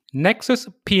Nexus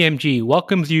PMG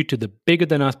welcomes you to the Bigger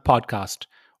Than Us podcast,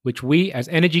 which we as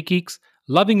energy geeks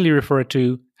lovingly refer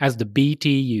to as the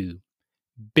BTU.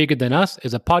 Bigger Than Us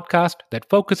is a podcast that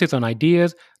focuses on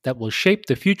ideas that will shape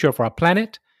the future of our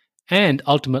planet and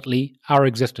ultimately our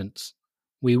existence.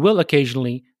 We will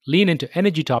occasionally lean into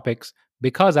energy topics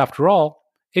because, after all,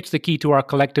 it's the key to our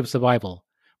collective survival.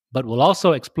 But we'll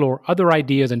also explore other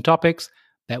ideas and topics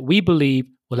that we believe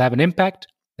will have an impact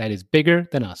that is bigger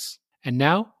than us. And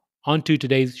now, on to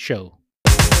today's show.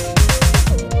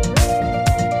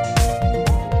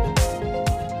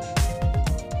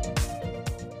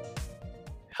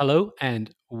 Hello,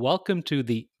 and welcome to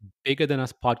the Bigger Than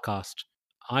Us podcast.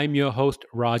 I'm your host,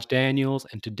 Raj Daniels,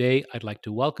 and today I'd like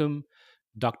to welcome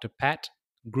Dr. Pat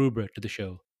Gruber to the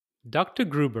show. Dr.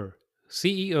 Gruber,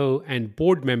 CEO and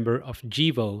board member of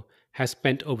Gevo, has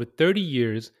spent over 30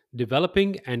 years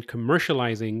developing and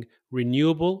commercializing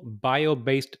renewable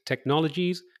bio-based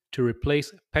technologies to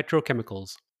replace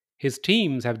petrochemicals. His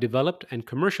teams have developed and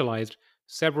commercialized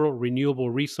several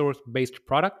renewable resource-based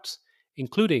products,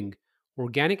 including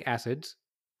organic acids,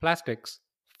 plastics,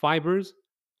 fibers,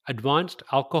 advanced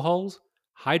alcohols,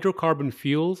 hydrocarbon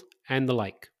fuels, and the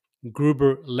like.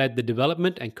 Gruber led the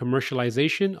development and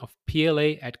commercialization of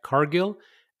PLA at Cargill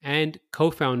and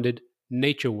co founded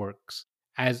NatureWorks.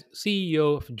 As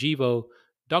CEO of Gevo,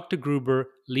 Dr. Gruber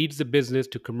leads the business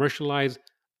to commercialize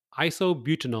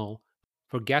isobutanol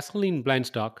for gasoline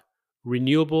blendstock,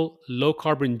 renewable low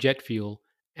carbon jet fuel,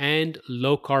 and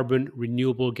low carbon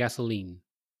renewable gasoline.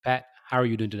 Pat, how are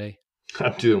you doing today?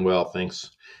 I'm doing well,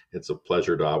 thanks. It's a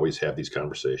pleasure to always have these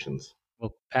conversations.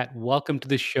 Well, Pat, welcome to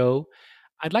the show.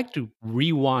 I'd like to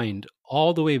rewind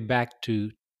all the way back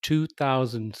to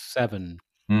 2007.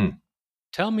 Hmm.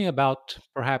 Tell me about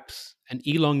perhaps an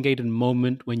elongated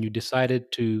moment when you decided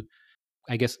to,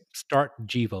 start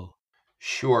Gevo.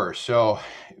 Sure. So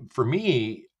for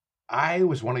me, I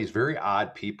was one of these very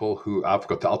odd people who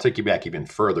I'll take you back even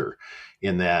further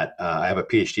in that I have a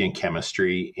PhD in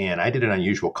chemistry and I did an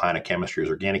unusual kind of chemistry. It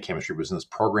was organic chemistry. It was in this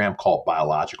program called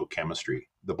biological chemistry.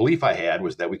 The belief I had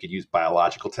was that we could use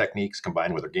biological techniques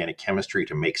combined with organic chemistry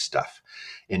to make stuff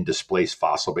and displace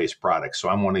fossil-based products. So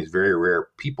I'm one of these very rare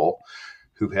people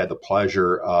who've had the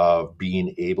pleasure of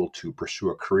being able to pursue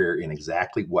a career in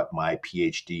exactly what my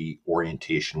PhD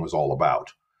orientation was all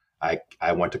about.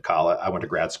 I went to college, I went to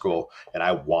grad school, and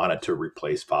I wanted to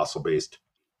replace fossil-based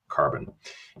carbon.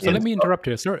 So let me interrupt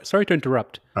here. Sorry to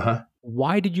interrupt. Uh-huh.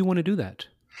 Why did you want to do that?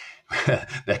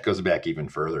 That goes back even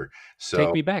further.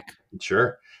 Take me back.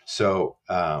 Sure. So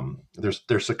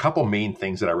there's a couple main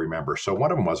things that I remember. So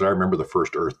one of them was I remember the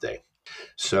first Earth Day.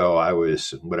 So I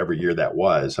was, whatever year that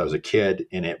was, I was a kid,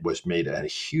 and it was made a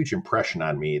huge impression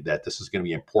on me that this is going to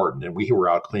be important. And we were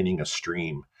out cleaning a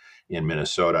stream in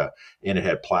Minnesota, and it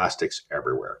had plastics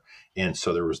everywhere. And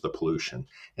so there was the pollution.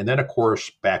 And then, of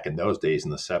course, back in those days in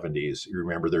the 70s, you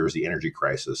remember there was the energy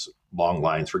crisis, long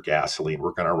lines for gasoline.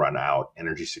 We're going to run out,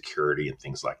 energy security and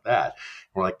things like that. And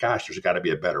we're like, gosh, there's got to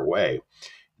be a better way.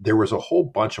 There was a whole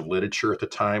bunch of literature at the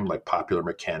time, like popular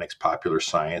mechanics, popular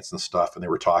science and stuff. And they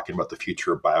were talking about the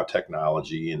future of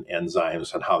biotechnology and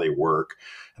enzymes and how they work.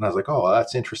 And I was like, oh, well,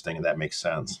 that's interesting. And that makes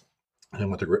sense. And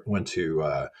went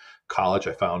to college.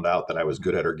 I found out that I was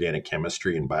good at organic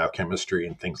chemistry and biochemistry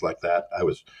and things like that. I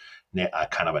was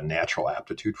kind of a natural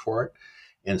aptitude for it.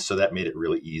 And so that made it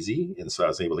really easy. And so I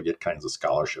was able to get kinds of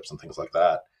scholarships and things like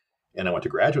that. And I went to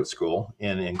graduate school.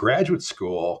 And in graduate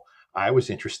school, I was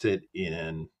interested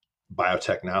in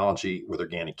biotechnology with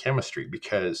organic chemistry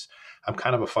because I'm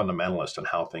kind of a fundamentalist on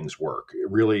how things work. It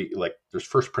really, like, there's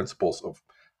first principles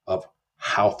of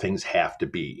how things have to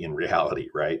be in reality,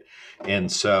 right? And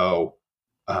so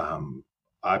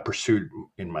I pursued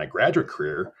in my graduate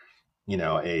career,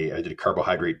 I did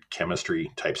carbohydrate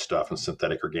chemistry type stuff and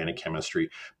synthetic organic chemistry.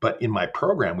 But in my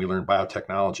program, we learned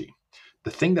biotechnology.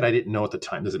 The thing that I didn't know at the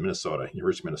time, this is Minnesota,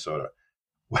 University of Minnesota.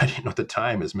 What I didn't know at the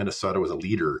time is Minnesota was a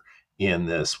leader in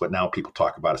this, what now people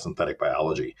talk about as synthetic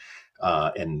biology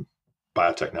and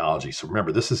biotechnology. So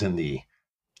remember, this is in the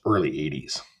early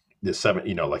 80s,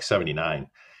 like 79.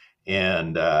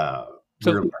 And go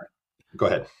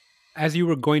ahead. As you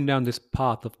were going down this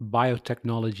path of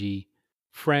biotechnology,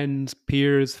 friends,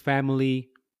 peers, family,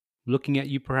 looking at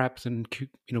you perhaps and,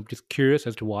 just curious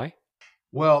as to why?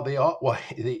 Well,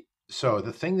 so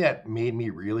the thing that made me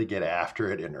really get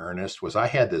after it in earnest was I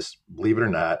had this, believe it or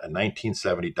not, a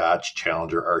 1970 Dodge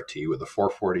Challenger RT with a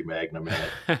 440 Magnum in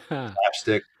it,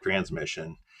 slapstick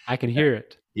transmission. I can hear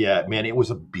it. Yeah, man, it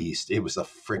was a beast. It was I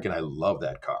love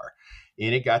that car.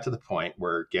 And it got to the point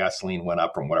where gasoline went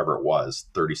up from whatever it was,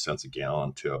 30 cents a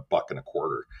gallon to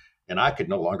 $1.25. and I could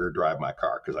no longer drive my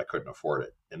car because I couldn't afford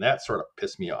it. And that sort of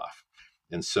pissed me off.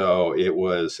 And so it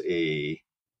was a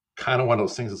kind of one of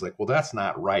those things. It's like, well, that's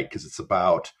not right, because it's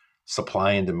about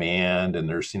supply and demand. And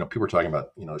there's, people are talking about,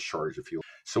 shortage of fuel.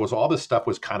 So as all this stuff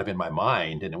was kind of in my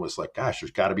mind, and it was like, gosh,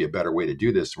 there's got to be a better way to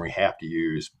do this. And we have to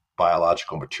use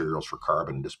biological materials for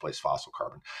carbon and displace fossil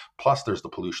carbon. Plus, there's the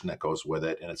pollution that goes with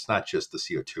it. And it's not just the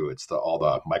CO2, it's all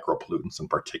the micropollutants and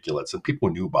particulates. And people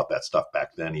knew about that stuff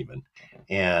back then even.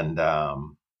 And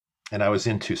I was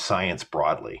into science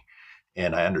broadly.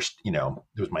 And I understand,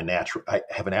 it was I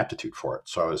have an aptitude for it.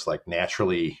 So I was like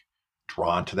naturally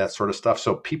drawn to that sort of stuff.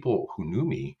 So people who knew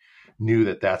me knew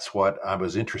that that's what I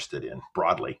was interested in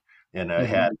broadly. And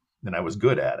and I was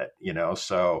good at it,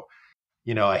 So,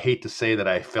 I hate to say that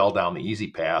I fell down the easy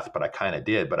path, but I kind of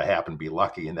did. But I happened to be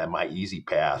lucky in that my easy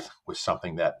path was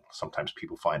something that sometimes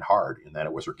people find hard, and that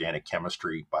it was organic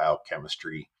chemistry,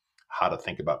 biochemistry, how to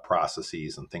think about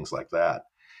processes and things like that.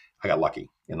 I got lucky,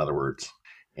 in other words.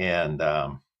 And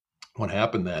what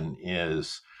happened then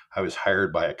is I was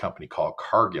hired by a company called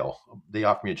Cargill. They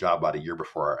offered me a job about a year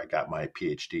before I got my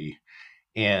PhD,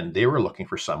 and they were looking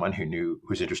for someone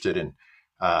who's interested in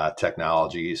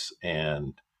technologies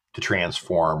and to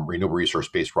transform renewable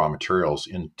resource-based raw materials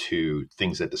into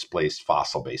things that displace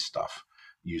fossil-based stuff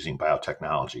using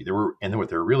biotechnology. And then what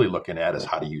they're really looking at is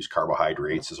how to use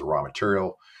carbohydrates as a raw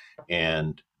material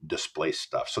and displace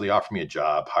stuff. So they offered me a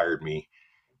job, hired me,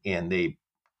 and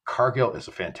Cargill is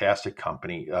a fantastic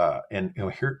company. And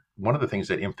here, one of the things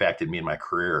that impacted me in my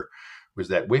career was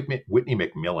that Whitney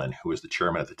McMillan, who was the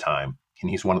chairman at the time, and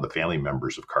he's one of the family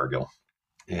members of Cargill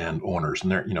and owners.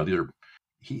 And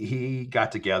he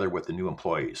got together with the new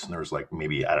employees, and there was like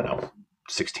maybe, I don't know,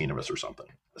 16 of us or something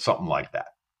like that.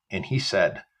 And he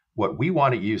said, what we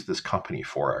want to use this company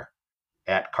for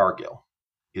at Cargill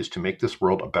is to make this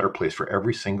world a better place for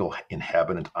every single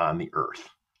inhabitant on the earth.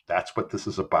 That's what this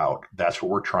is about. That's what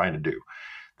we're trying to do.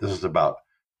 This is about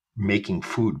making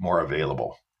food more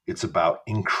available. It's about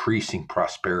increasing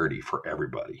prosperity for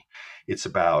everybody. It's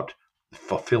about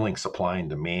fulfilling supply and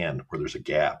demand where there's a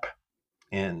gap.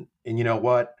 And you know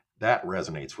what? That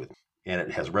resonates with me. And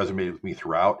it has resonated with me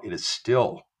throughout. It is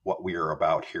still what we are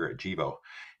about here at Gevo,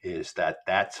 is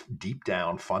that's deep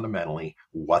down fundamentally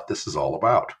what this is all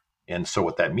about. And so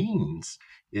what that means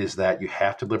is that you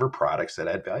have to deliver products that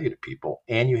add value to people,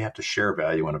 and you have to share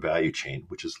value on a value chain,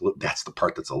 that's the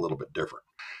part that's a little bit different.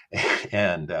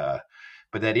 And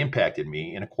but that impacted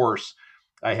me. And of course,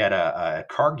 I had at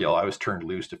Cargill, I was turned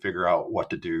loose to figure out what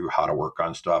to do, how to work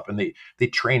on stuff, and they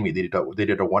trained me. They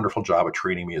did a wonderful job of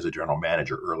training me as a general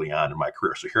manager early on in my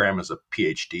career. So here I am as a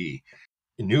PhD,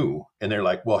 new, and they're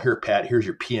like, "Well, here, Pat, here's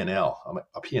your P&L." I'm like,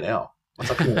 "A P&L?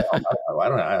 What's a P&L? I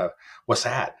don't know. What's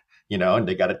that?" And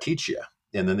they got to teach you.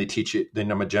 And then they teach you. Then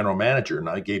I'm a general manager, and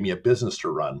they gave me a business to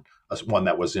run, one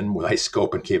that was in my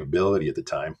scope and capability at the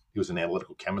time. It was an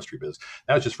analytical chemistry business.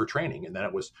 That was just for training, and then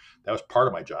that was part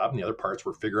of my job. And the other parts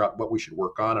were figure out what we should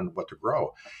work on and what to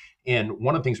grow. And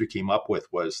one of the things we came up with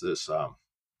was this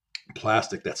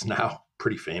plastic that's now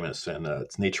pretty famous, and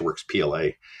it's NatureWorks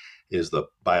PLA. Is the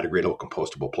biodegradable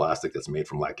compostable plastic that's made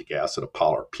from lactic acid,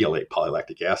 PLA,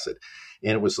 polylactic acid.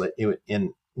 And it was like, and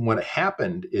when it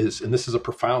happened is, and this is a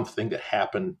profound thing that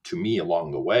happened to me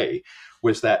along the way,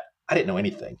 was that I didn't know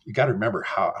anything. You got to remember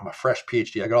how I'm a fresh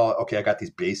PhD. I got these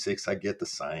basics. I get the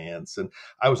science. And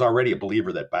I was already a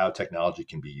believer that biotechnology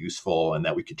can be useful and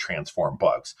that we could transform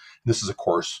bugs. And this is, of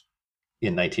course,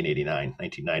 in 1989,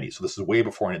 1990. So this is way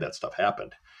before any of that stuff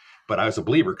happened. But I was a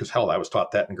believer because, hell, I was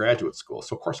taught that in graduate school.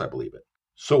 So, of course, I believe it.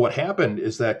 So what happened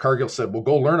is that Cargill said, well,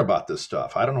 go learn about this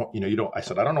stuff. I don't know, I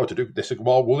said, I don't know what to do. They said,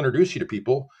 well, we'll introduce you to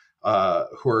people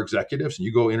who are executives, and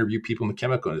you go interview people in the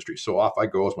chemical industry. So off I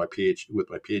go with my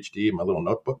PhD in my little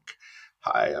notebook.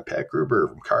 Hi, I'm Pat Gruber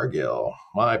from Cargill.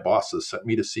 My bosses sent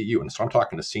me to see you. And so I'm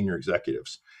talking to senior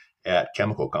executives at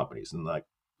chemical companies, and like,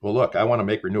 well, look, I want to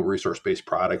make renewable resource-based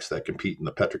products that compete in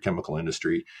the petrochemical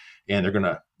industry. And they're going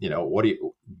to,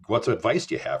 what's advice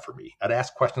do you have for me? I'd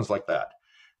ask questions like that.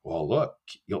 Well, look,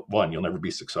 you'll never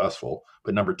be successful.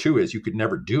 But number two is you could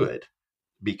never do it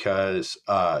because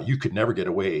you could never get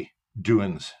away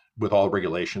doing, with all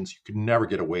regulations, you could never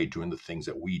get away doing the things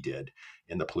that we did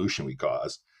and the pollution we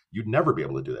caused. You'd never be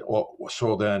able to do that. Well,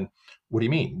 so then what do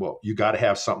you mean? Well, you got to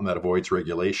have something that avoids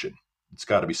regulation. It's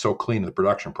got to be so clean in the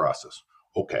production process.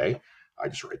 Okay, I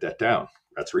just write that down.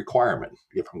 That's a requirement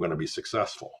if I'm going to be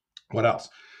successful. What else?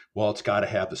 Well, it's got to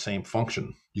have the same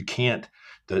function. You can't,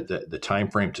 the time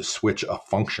frame to switch a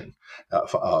function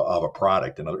of a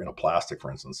product, in a plastic, for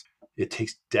instance, it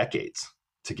takes decades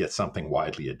to get something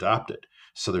widely adopted.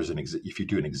 So if you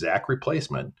do an exact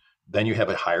replacement, then you have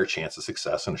a higher chance of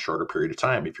success in a shorter period of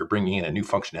time. If you're bringing in a new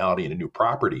functionality and a new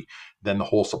property, then the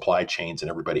whole supply chains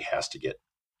and everybody has to get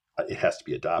it has to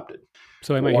be adopted.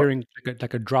 So am I Or hearing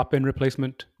like a drop-in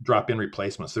replacement? drop-in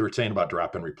replacements. They were saying about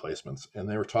drop-in replacements, and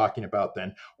they were talking about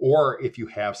then, or if you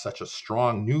have such a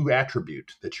strong new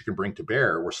attribute that you can bring to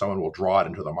bear, where someone will draw it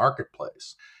into the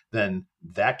marketplace, then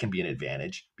that can be an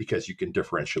advantage because you can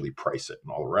differentially price it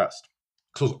and all the rest.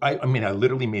 So I mean, I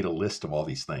literally made a list of all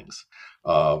these things,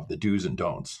 of the do's and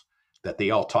don'ts that they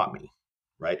all taught me,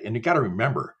 right? And you got to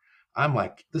remember, I'm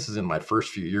like, this is in my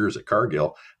first few years at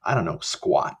Cargill. I don't know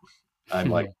squat. I'm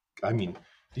like, I mean,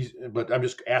 but I'm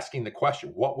just asking the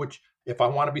question: what would, if I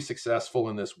want to be successful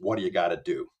in this, what do you got to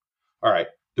do? All right,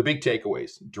 the big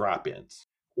takeaways: drop-ins,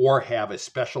 or have a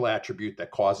special attribute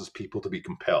that causes people to be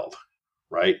compelled,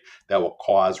 right? That will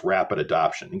cause rapid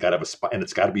adoption. You got to have and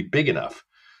it's got to be big enough,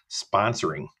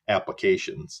 sponsoring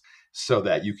applications so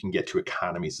that you can get to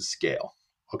economies of scale.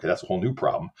 Okay, that's a whole new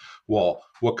problem. Well,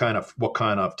 what kind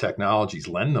of technologies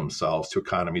lend themselves to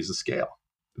economies of scale?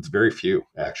 It's very few,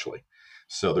 actually.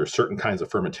 So there's certain kinds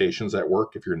of fermentations that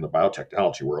work. If you're in the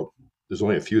biotechnology world, there's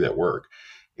only a few that work.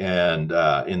 And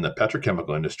in the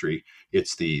petrochemical industry,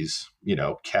 it's these,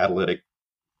 catalytic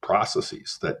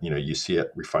processes that, you see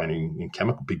at refining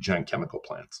in big giant chemical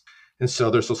plants. And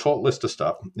so there's this whole list of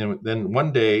stuff. And then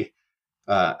one day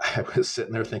I was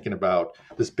sitting there thinking about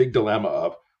this big dilemma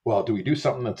of, well, do we do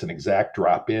something that's an exact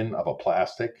drop-in of a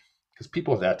plastic? Because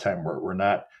people at that time were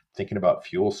not thinking about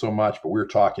fuel so much, but we were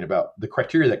talking about the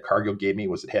criteria that Cargill gave me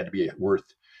was it had to be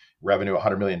worth revenue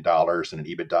 $100 million and an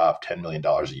EBITDA of $10 million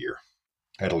a year.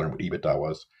 I had to learn what EBITDA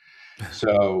was.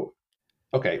 So,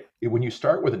 okay, when you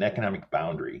start with an economic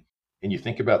boundary and you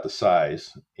think about the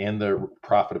size and the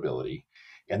profitability,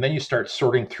 and then you start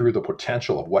sorting through the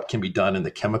potential of what can be done in the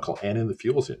chemical and in the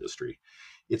fuels industry,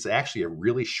 it's actually a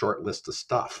really short list of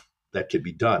stuff that could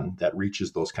be done that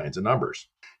reaches those kinds of numbers.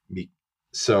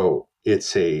 So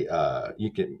it's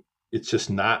it's just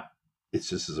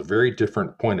is a very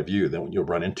different point of view than what you'll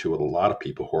run into with a lot of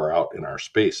people who are out in our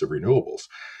space of renewables.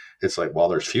 It's like, well,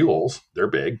 there's fuels, they're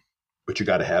big, but you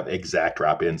got to have exact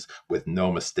drop-ins with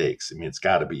no mistakes. I mean, it's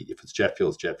got to be, if it's jet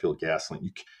fuel,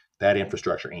 gasoline, that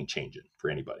infrastructure ain't changing for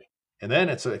anybody. And then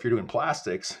if you're doing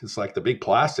plastics, it's like the big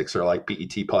plastics are like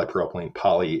PET, polypropylene,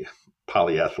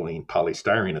 polyethylene,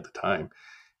 polystyrene at the time,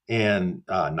 and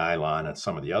nylon and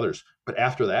some of the others. But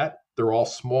after that, they're all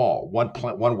small.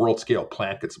 One world scale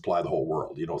plant could supply the whole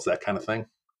world. It's that kind of thing.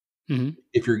 Mm-hmm.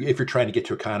 If you're trying to get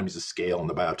to economies of scale in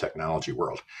the biotechnology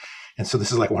world. And so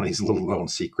this is like one of these little known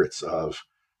secrets of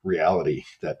reality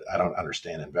that I don't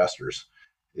understand. Investors,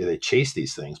 they chase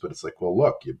these things, but it's like, well,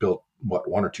 look, you built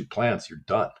one or two plants, you're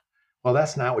done. Well,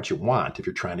 that's not what you want if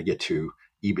you're trying to get to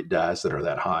EBITDAs that are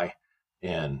that high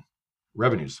and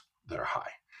revenues that are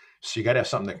high. So you got to have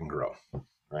something that can grow,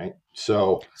 right?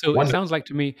 So it sounds like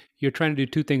to me you're trying to do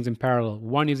two things in parallel.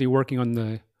 One is you're working on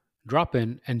the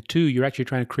drop-in, and two, you're actually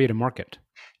trying to create a market.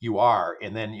 You are,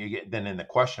 and then in the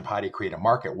question of how do you create a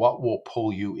market, what will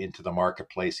pull you into the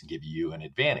marketplace and give you an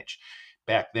advantage?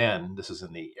 Back then, this is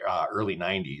in the early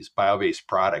 90s, bio-based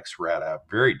products were at a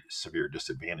very severe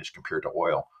disadvantage compared to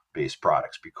oil-based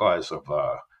products because of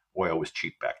oil was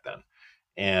cheap back then.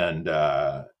 And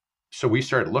so we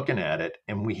started looking at it,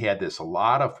 and we had a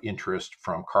lot of interest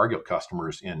from Cargill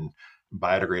customers in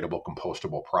biodegradable,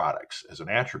 compostable products as an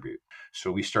attribute.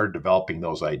 So we started developing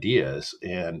those ideas,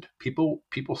 and people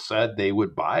said they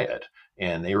would buy it,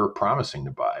 and they were promising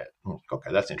to buy it.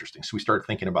 Okay, that's interesting. So we started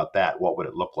thinking about that. What would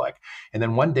it look like? And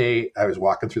then one day I was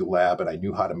walking through the lab, and I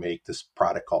knew how to make this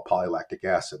product called polylactic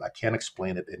acid. I can't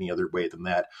explain it any other way than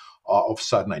that. All of a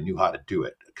sudden, I knew how to do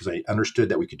it because I understood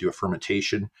that we could do a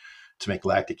fermentation to make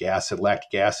lactic acid.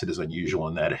 Lactic acid is unusual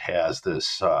in that it has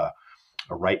this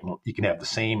you can have the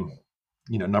same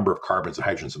number of carbons and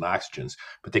hydrogens and oxygens,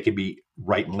 but they can be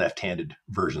right and left-handed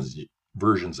versions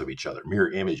of each other,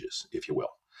 mirror images, if you will.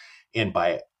 And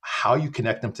by how you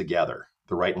connect them together,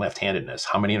 the right and left-handedness,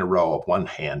 how many in a row of one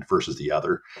hand versus the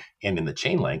other, and in the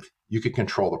chain length, you can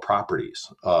control the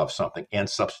properties of something and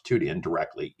substitute in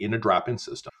directly in a drop-in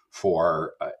system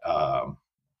for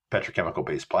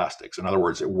petrochemical-based plastics. In other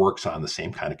words, it works on the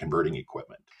same kind of converting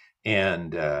equipment.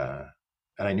 And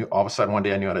I knew all of a sudden one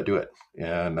day I knew how to do it,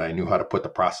 and I knew how to put the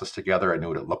process together. I knew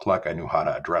what it looked like. I knew how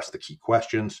to address the key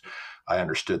questions. I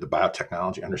understood the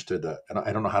biotechnology, and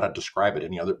I don't know how to describe it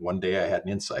any other. One day I had an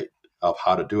insight of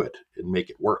how to do it and make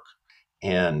it work.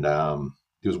 And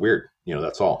it was weird,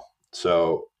 that's all.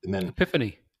 So, and then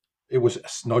epiphany. It was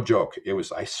no joke. It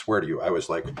was, I swear to you, I was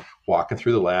like walking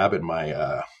through the lab, and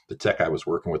the tech I was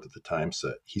working with at the time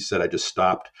he said, I just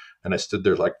stopped and I stood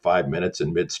there like 5 minutes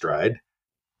in mid stride.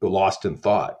 lost in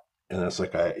thought. And it's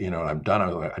like, I'm done. I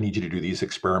was like, I need you to do these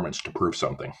experiments to prove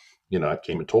something. I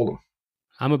came and told him.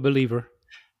 I'm a believer.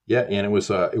 Yeah, and it was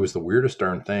the weirdest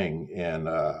darn thing. And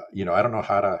I don't know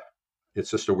how to.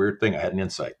 It's just a weird thing. I had an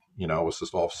insight. It was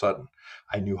just all of a sudden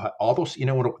I knew how all those.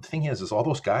 What the thing is all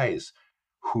those guys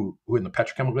who in the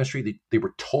petrochemical industry, they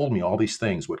were told me all these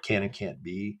things, what can and can't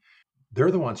be.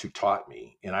 They're the ones who taught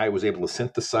me, and I was able to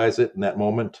synthesize it in that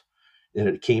moment, and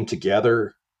it came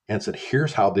together and said,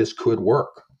 "Here's how this could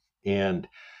work." And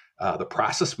the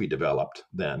process we developed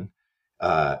then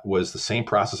was the same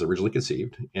process originally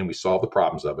conceived, and we solved the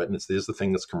problems of it. And it is the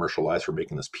thing that's commercialized for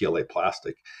making this PLA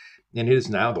plastic, and it is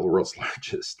now the world's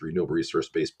largest renewable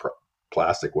resource-based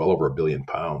plastic, well over 1 billion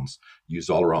pounds, used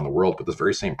all around the world. But this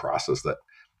very same process that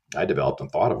I developed and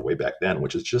thought of way back then,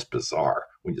 which is just bizarre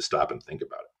when you stop and think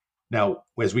about it. Now,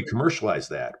 as we commercialized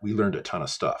that, we learned a ton of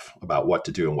stuff about what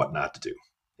to do and what not to do.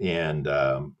 And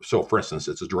so, for instance,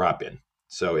 it's a drop-in.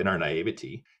 So, in our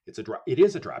naivety, it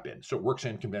is a drop-in. So, it works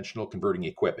in conventional converting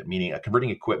equipment, meaning a converting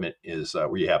equipment is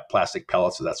where you have plastic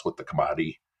pellets. So that's what the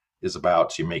commodity is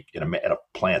about. So, you make at a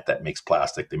plant that makes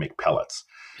plastic, they make pellets,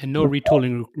 And no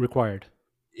retooling required.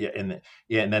 yeah,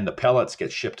 and then the pellets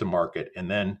get shipped to market, and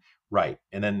then right,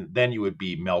 and then you would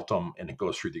be melt them, and it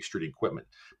goes through the extruding equipment.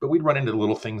 But we'd run into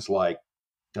little things like,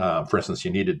 for instance,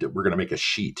 we're going to make a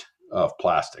sheet of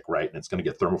plastic, right, and it's going to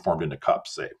get thermoformed into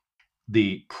cups. Say,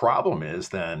 the problem is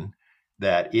then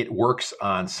that it works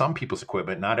on some people's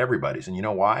equipment, not everybody's, and you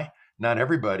know why? Not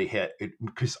everybody had it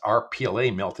because our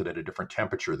PLA melted at a different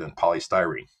temperature than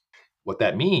polystyrene. What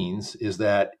that means is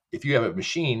that if you have a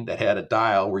machine that had a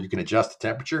dial where you can adjust the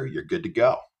temperature, you're good to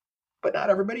go. But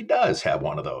not everybody does have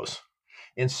one of those.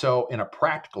 And so, in a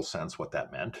practical sense, what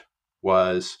that meant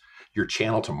was your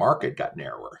channel to market got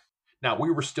narrower. Now,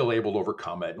 we were still able to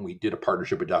overcome it, and we did a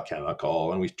partnership with Dow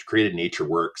Chemical, and we created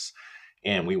NatureWorks,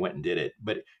 and we went and did it.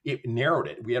 But it narrowed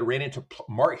it. We had ran into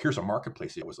here's a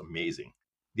marketplace. It was amazing.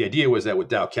 The idea was that with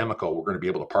Dow Chemical, we're going to be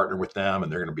able to partner with them,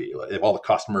 and they're going to be they have all the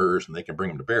customers, and they can bring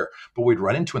them to bear. But what we'd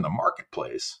run into in the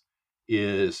marketplace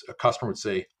is a customer would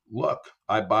say, "Look,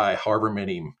 I buy however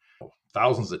many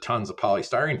thousands of tons of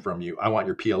polystyrene from you. I want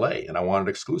your PLA, and I want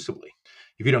it exclusively.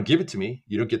 If you don't give it to me,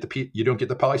 you don't get the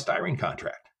polystyrene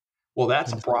contract." Well,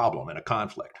 that's a problem and a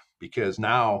conflict, because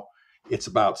now it's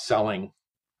about selling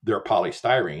their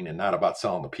polystyrene and not about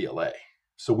selling the PLA.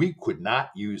 So we could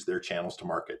not use their channels to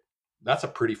market. That's a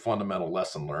pretty fundamental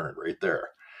lesson learned right there.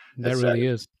 That really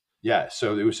is. Yeah.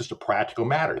 So it was just a practical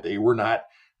matter. They were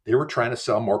trying to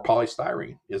sell more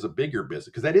polystyrene as a bigger business,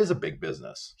 because that is a big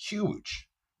business, huge.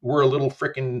 We're a little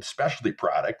freaking specialty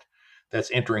product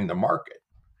that's entering the market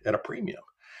at a premium.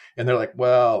 And they're like,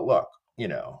 well, look,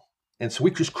 and so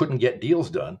we just couldn't get deals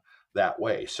done that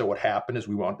way. So what happened is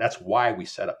that's why we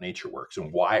set up NatureWorks,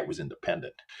 and why it was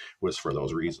independent was for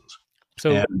those reasons.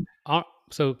 So,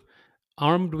 so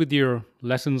armed with your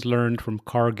lessons learned from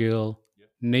Cargill,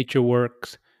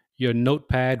 NatureWorks, your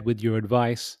notepad with your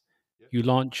advice, you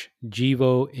launch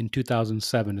Gevo in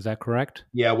 2007. Is that correct?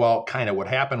 Yeah, well, kind of. What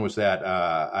happened was that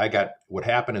what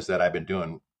happened is that I've been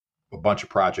doing a bunch of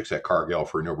projects at Cargill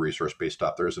for renewable resource-based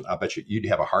stuff. I bet you'd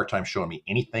have a hard time showing me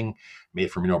anything made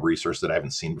from renewable resource that I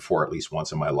haven't seen before at least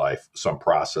once in my life, some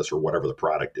process or whatever the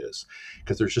product is.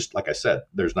 Because there's just, like I said,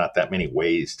 there's not that many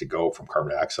ways to go from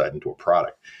carbon dioxide into a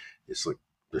product. It's like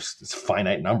it's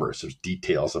finite numbers. There's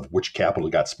details of which capital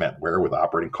got spent where, with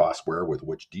operating costs where, with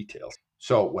which details.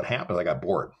 So what happened, I got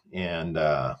bored, and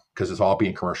because it's all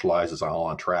being commercialized, it's all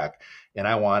on track. And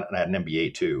I had an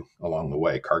MBA too along the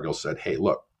way. Cargill said, hey,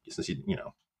 look, since you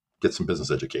get some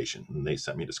business education, and they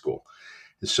sent me to school.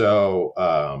 So,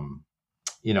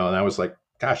 and I was like,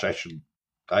 gosh,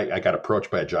 I got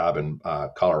approached by a job in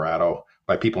Colorado,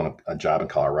 by people in a job in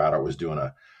Colorado. I was doing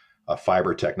a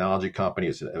fiber technology company.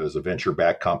 It was a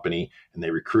venture-backed company, and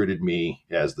they recruited me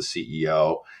as the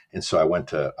CEO. And so I went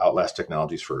to Outlast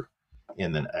Technologies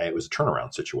and then it was a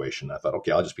turnaround situation. I thought,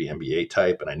 okay, I'll just be MBA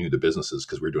type. And I knew the businesses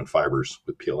because we were doing fibers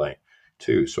with PLA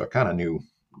too. So I kind of knew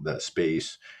the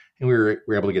space, and we were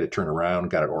able to get it turned around,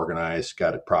 got it organized,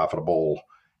 got it profitable,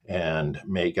 and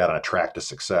got on a track to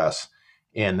success.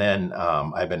 And then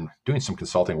I've been doing some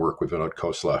consulting work with Vinod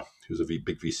Khosla, who's a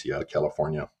big VC out of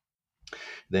California.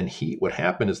 Then what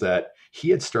happened is that he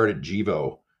had started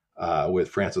Gevo with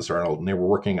Francis Arnold, and they were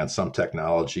working on some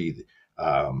technology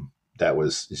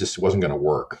that just wasn't going to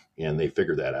work, and they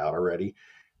figured that out already.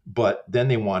 But then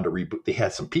they wanted to reboot. They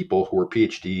had some people who were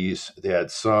PhDs. They had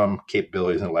some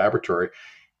capabilities in the laboratory.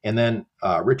 And then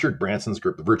Richard Branson's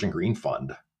group, the Virgin Green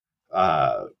Fund,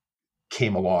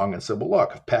 came along and said, well,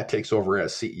 look, if Pat takes over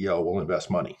as CEO, we'll invest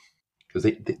money.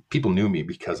 because people knew me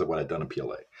because of what I'd done in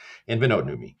PLA, and Vinod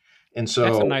knew me. And That's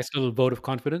a so nice little vote of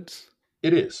confidence.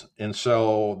 it is. And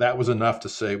so that was enough to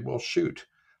say, well, shoot,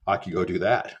 I could go do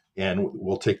that. And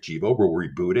we'll take Gevo, we'll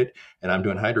reboot it, and I'm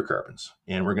doing hydrocarbons.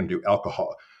 And we're going to do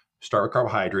alcohol, start with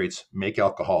carbohydrates, make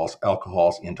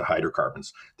alcohols into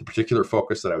hydrocarbons. The particular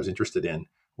focus that I was interested in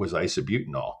was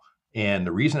isobutanol. And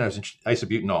the reason I was interested,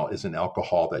 isobutanol is an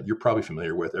alcohol that you're probably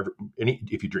familiar with,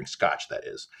 if you drink scotch, that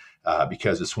is,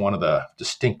 because it's one of the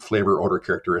distinct flavor odor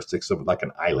characteristics of like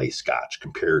an Islay scotch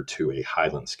compared to a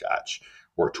Highland scotch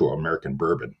or to American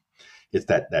bourbon. It's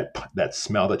that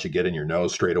smell that you get in your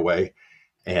nose straight away,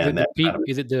 and that kind of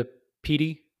Is it the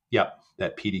peaty? yep,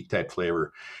 that peaty type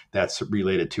flavor that's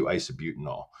related to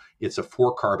isobutanol. It's a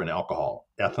 4-carbon alcohol.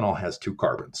 Ethanol has 2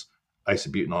 carbons.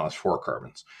 Isobutanol has 4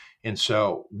 carbons. And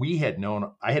so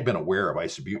I had been aware of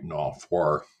isobutanol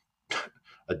for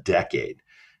a decade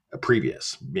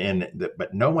previous,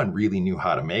 but no one really knew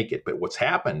how to make it. But what's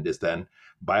happened is then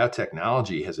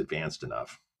biotechnology has advanced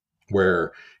enough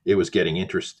where it was getting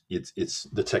interest. It's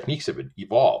the techniques have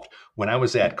evolved. When I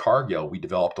was at Cargill, we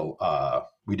developed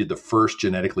we did the first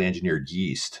genetically engineered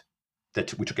yeast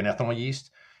that we took an ethanol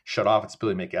yeast, shut off its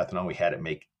ability to make ethanol. We had it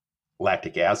make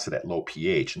lactic acid at low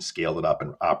pH and scaled it up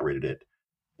and operated it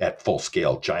at full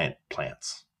scale giant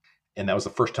plants. And that was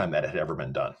the first time that had ever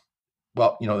been done.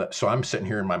 Well, so I'm sitting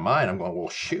here in my mind, I'm going, well,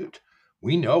 shoot,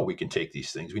 we know we can take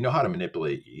these things. We know how to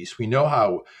manipulate yeast. We know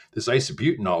how this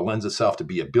isobutanol lends itself to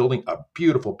be a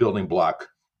beautiful building block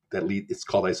it's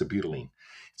called isobutylene.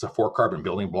 It's a 4-carbon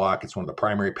building block. It's one of the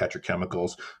primary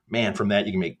petrochemicals. Man, from that,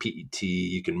 you can make PET,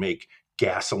 you can make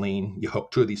gasoline. You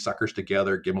hook 2 of these suckers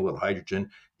together, give them a little hydrogen.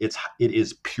 It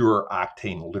is pure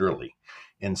octane, literally.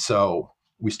 And so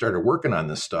we started working on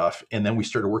this stuff, and then we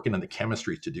started working on the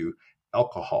chemistry to do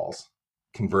alcohols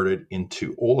converted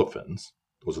into olefins.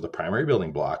 Those are the primary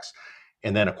building blocks.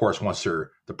 And then, of course, once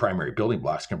they're the primary building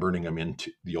blocks, converting them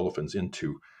into the olefins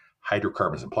into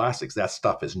hydrocarbons and plastics, that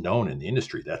stuff is known in the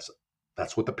industry. That's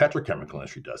what the petrochemical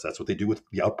industry does. That's what they do with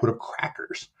the output of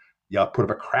crackers. The output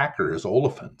of a cracker is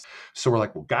olefins. So we're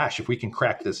like, well, gosh, if we can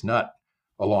crack this nut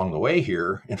along the way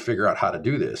here and figure out how to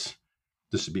do this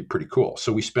would be pretty cool.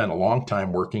 So we spent a long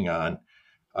time working on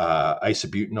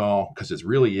isobutanol because it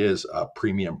really is a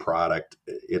premium product.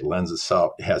 It lends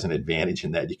itself, it has an advantage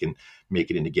in that you can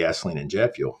make it into gasoline and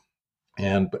jet fuel.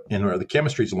 And the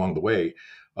chemistries along the way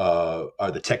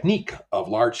are the technique of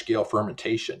large scale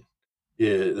fermentation.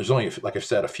 There's only, like I've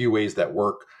said, a few ways that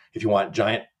work. If you want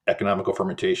giant economical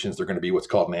fermentations, they're going to be what's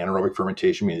called an anaerobic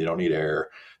fermentation, meaning they don't need air.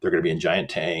 They're going to be in giant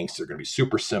tanks. They're going to be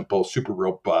super simple, super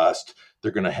robust.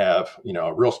 They're going to have,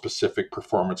 real specific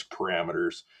performance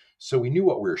parameters. So we knew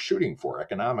what we were shooting for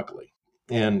economically.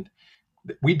 And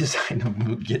we designed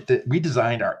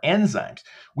our enzymes.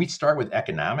 We start with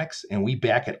economics and we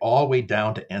back it all the way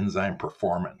down to enzyme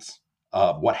performance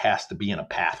of what has to be in a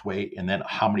pathway, and then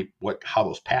how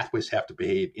those pathways have to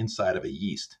behave inside of a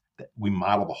yeast. We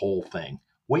model the whole thing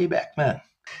way back then,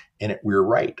 and we were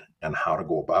right on how to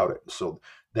go about it. So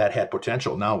that had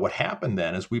potential. Now, what happened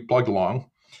then is we plugged along.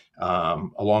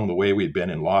 Along the way, we'd been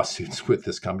in lawsuits with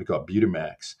this company called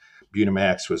Butamax.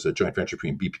 Butamax was a joint venture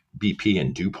between BP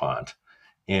and DuPont,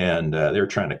 and they were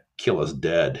trying to kill us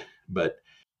dead. But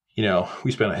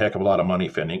we spent a heck of a lot of money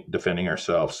defending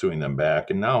ourselves, suing them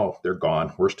back, and now they're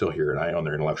gone. We're still here, and I own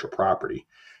their intellectual property.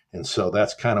 And so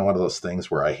that's kind of one of those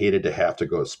things where I hated to have to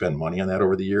go spend money on that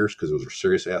over the years because it was a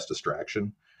serious ass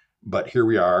distraction. But here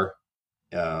we are,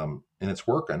 and it's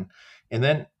working. And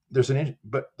then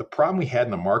but the problem we had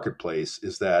in the marketplace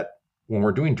is that when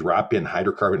we're doing drop-in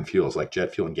hydrocarbon fuels like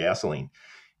jet fuel and gasoline,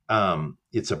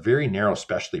 it's a very narrow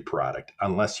specialty product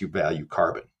unless you value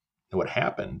carbon. And what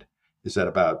happened is that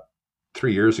about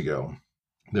 3 years ago,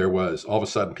 there was all of a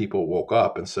sudden people woke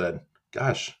up and said,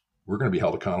 gosh, we're going to be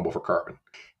held accountable for carbon.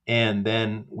 And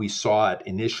then we saw it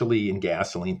initially in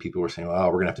gasoline. People were saying, well,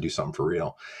 we're going to have to do something for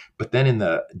real. But then in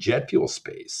the jet fuel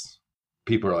space,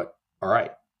 people are like, all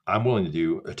right, I'm willing to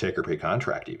do a take or pay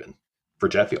contract even for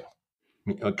jet fuel.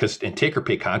 And take or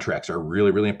pay contracts are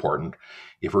really, really important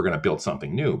if we're going to build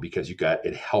something new, because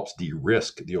it helps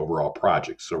de-risk the overall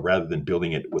project. So rather than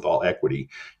building it with all equity,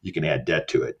 you can add debt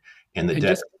to it. And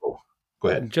go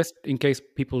ahead. Just in case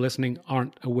people listening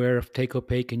aren't aware of take or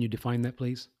pay, can you define that,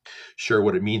 please? Sure.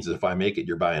 What it means is if I make it,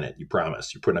 you're buying it. You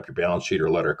promise. You're putting up your balance sheet or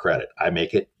a letter of credit. I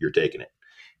make it, you're taking it,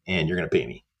 and you're going to pay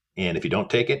me. And if you don't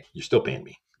take it, you're still paying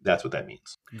me. That's what that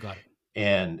means. Got it.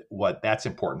 And what that's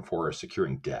important for is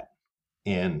securing debt.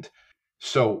 And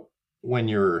so when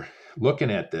you're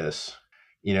looking at this,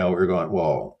 we're going,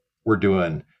 well, we're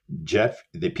doing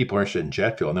the people are interested in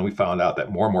jet fuel. And then we found out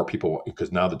that more and more people,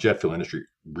 because now the jet fuel industry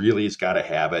really has got to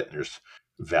have it. And there's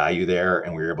value there.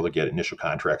 And we were able to get initial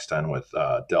contracts done with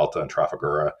Delta and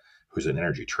Trafigura, who's an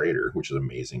energy trader, which is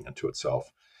amazing unto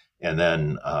itself. And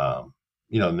then,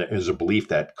 there's a belief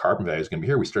that carbon value is going to be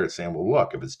here. We started saying, well,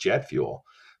 look, if it's jet fuel,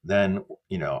 then,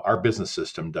 our business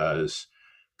system does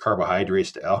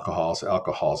carbohydrates to alcohols,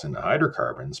 alcohols into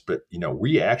hydrocarbons. But,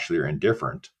 we actually are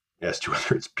indifferent as to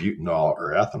whether it's butanol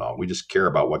or ethanol. We just care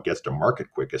about what gets to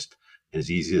market quickest and is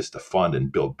easiest to fund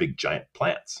and build big giant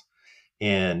plants.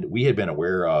 And we had been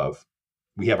aware of,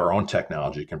 we have our own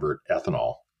technology to convert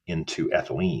ethanol into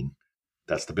ethylene.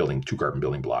 That's the two carbon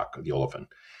building block of the olefin.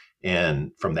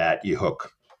 And from that, you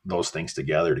hook those things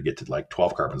together to get to like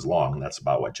 12 carbons long. And that's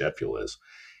about what jet fuel is.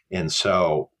 And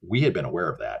so we had been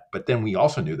aware of that. But then we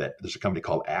also knew that there's a company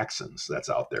called Axens that's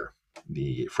out there,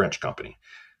 the French company.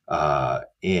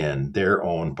 And they're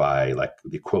owned by like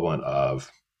the equivalent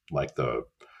of like the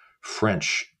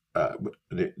French,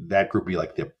 that group would be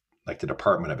like the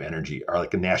Department of Energy, or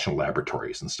like the national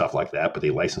laboratories and stuff like that. But they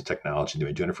license technology and they've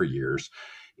been doing it for years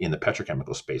in the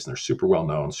petrochemical space. And they're super well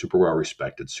known, super well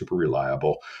respected, super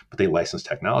reliable, but they license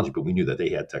technology. But we knew that they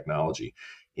had technology.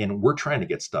 And we're trying to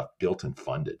get stuff built and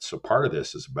funded. So part of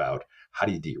this is about how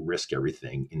do you de-risk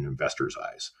everything in investors'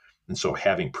 eyes? And so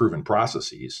having proven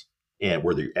processes and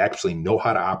where they actually know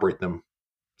how to operate them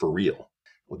for real,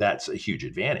 well, that's a huge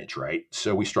advantage, right?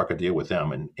 So we struck a deal with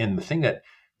them. And the thing that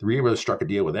the reason we struck a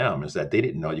deal with them is that they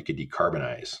didn't know you could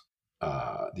decarbonize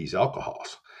these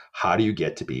alcohols. How do you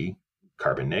get to be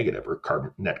carbon negative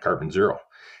or net carbon zero?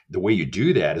 The way you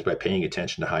do that is by paying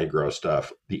attention to how you grow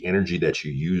stuff, the energy that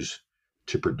you use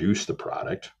to produce the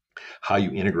product, how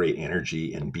you integrate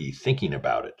energy and be thinking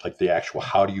about it, like the actual,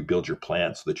 how do you build your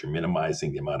plant so that you're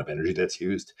minimizing the amount of energy that's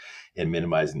used and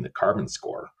minimizing the carbon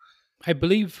score. I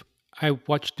believe I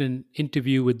watched an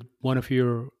interview with one of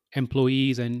your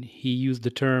employees, and he used the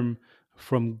term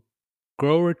from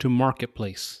grower to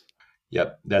marketplace.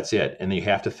 Yep, that's it. And you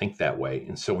have to think that way.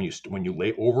 And so when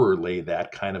you overlay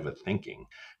that kind of a thinking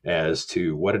as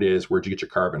to what it is, where'd you get your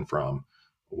carbon from,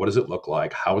 what does it look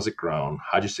like, how is it grown,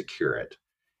 how'd you secure it,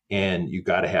 and you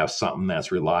got to have something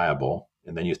that's reliable.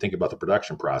 And then you think about the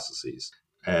production processes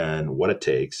and what it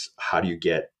takes. How do you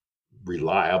get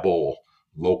reliable,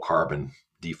 low carbon,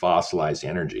 defossilized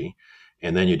energy?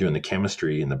 And then you're doing the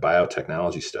chemistry and the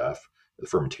biotechnology stuff, the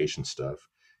fermentation stuff.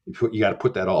 You got to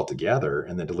put that all together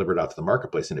and then deliver it out to the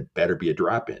marketplace, and it better be a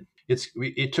drop in.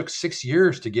 It took 6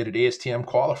 years to get it ASTM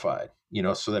qualified,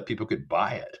 so that people could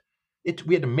buy it.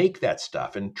 We had to make that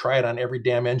stuff and try it on every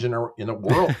damn engine in the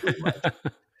world.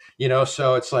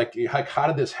 So it's like, how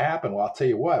did this happen? Well, I'll tell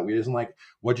you what. We isn't like,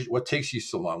 what takes you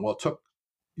so long? Well,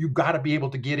 you got to be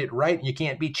able to get it right, and you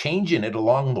can't be changing it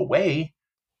along the way.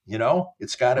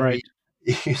 It's got to Right. be.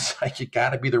 It's like you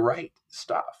got to be the right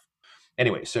stuff.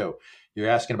 Anyway, so you're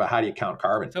asking about how do you count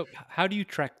carbon? So how do you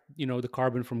track, the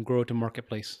carbon from grow to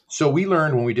marketplace? So we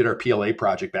learned when we did our PLA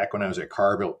project back when I was at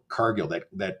Cargill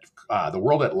that the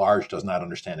world at large does not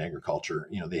understand agriculture.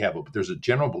 There's a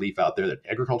general belief out there that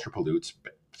agriculture pollutes.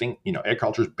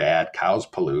 Agriculture is bad. Cows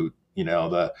pollute.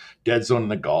 The dead zone in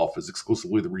the Gulf is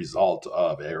exclusively the result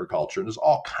of agriculture. And there's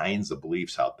all kinds of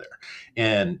beliefs out there.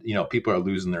 And, people are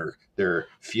losing their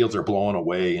fields are blowing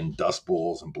away in dust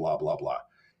bowls and blah, blah, blah.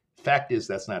 Fact is,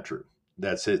 that's not true.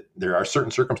 That's it. There are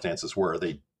certain circumstances where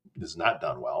is not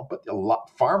done well, but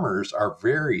farmers are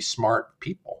very smart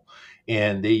people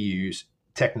and they use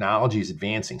technologies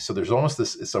advancing. So there's almost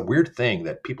it's a weird thing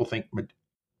that people think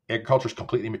agriculture is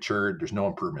completely matured. There's no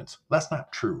improvements. That's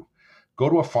not true. Go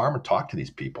to a farm and talk to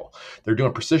these people. They're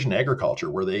doing precision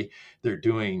agriculture where they're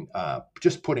doing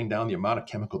just putting down the amount of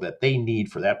chemical that they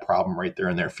need for that problem right there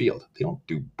in their field. They don't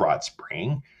do broad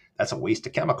spraying. That's a waste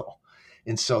of chemical.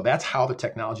 And so that's how the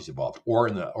technology's evolved. Or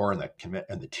in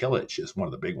the tillage is one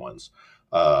of the big ones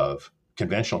of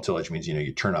conventional tillage means,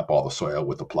 you turn up all the soil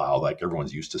with the plow like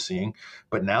everyone's used to seeing.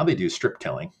 But now they do strip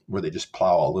tilling where they just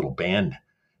plow a little band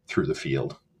through the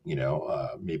field,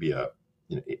 maybe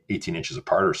 18 inches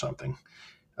apart or something.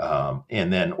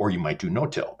 Or you might do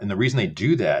no-till. And the reason they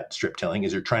do that strip tilling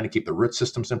is they're trying to keep the root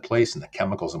systems in place and the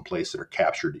chemicals in place that are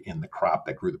captured in the crop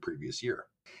that grew the previous year.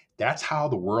 That's how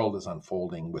the world is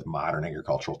unfolding with modern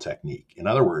agricultural technique. In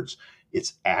other words,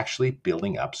 it's actually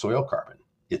building up soil carbon.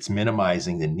 It's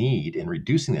minimizing the need and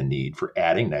reducing the need for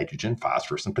adding nitrogen,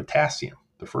 phosphorus, and potassium,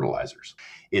 the fertilizers.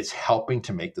 It's helping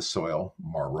to make the soil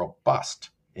more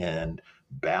robust and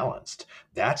balanced.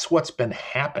 That's what's been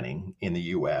happening in the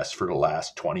US for the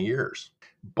last 20 years.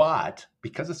 But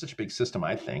because it's such a big system,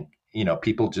 I think,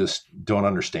 people just don't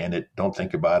understand it, don't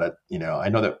think about it. I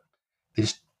know that they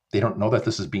just They don't know that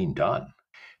this is being done.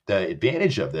 The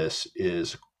advantage of this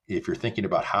is if you're thinking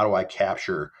about how do I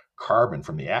capture carbon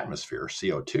from the atmosphere,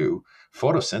 CO2,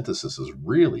 photosynthesis is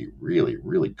really, really,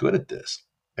 really good at this.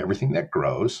 Everything that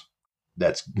grows,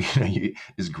 that's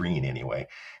is green anyway,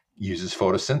 uses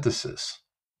photosynthesis.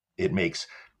 It makes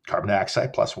carbon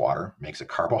dioxide plus water, makes a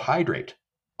carbohydrate.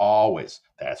 Always.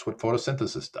 That's what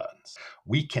photosynthesis does.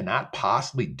 We cannot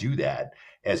possibly do that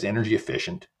as energy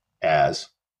efficient as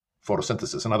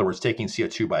photosynthesis. In other words, taking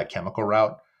CO2 by a chemical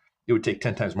route, it would take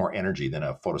 10 times more energy than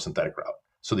a photosynthetic route.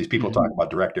 So these people talk about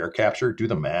direct air capture, do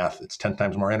the math. It's 10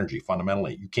 times more energy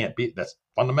fundamentally. You can't beat that's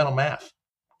fundamental math.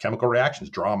 Chemical reactions,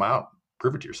 draw them out,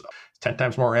 prove it to yourself. It's 10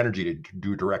 times more energy to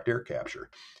do direct air capture.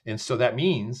 And so that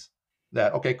means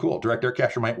that, okay, cool, direct air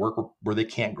capture might work where they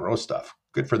can't grow stuff.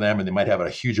 Good for them. And they might have a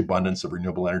huge abundance of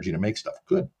renewable energy to make stuff.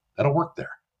 Good. That'll work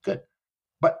there. Good.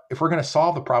 But if we're going to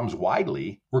solve the problems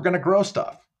widely, we're going to grow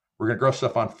stuff. We're going to grow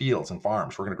stuff on fields and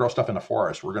farms. We're going to grow stuff in the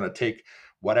forest. We're going to take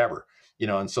whatever,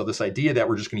 and so this idea that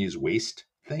we're just going to use waste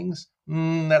things,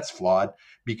 that's flawed,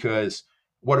 because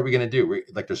what are we going to do?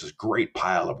 Like there's this great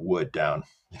pile of wood down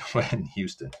in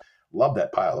Houston. Love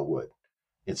that pile of wood.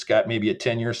 It's got maybe a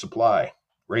 10-year supply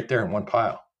right there in one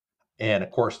pile. And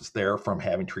of course, it's there from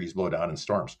having trees blow down in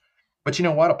storms. But you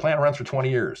know what? A plant runs for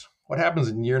 20 years. What happens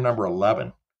in year number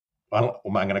 11?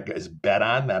 Am I going to bet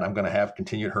on that I'm going to have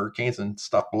continued hurricanes and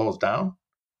stuff blows down?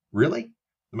 Really?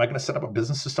 Am I going to set up a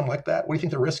business system like that? What do you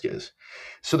think the risk is?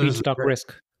 So there's feedstock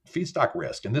risk. Feedstock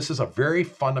risk. And this is a very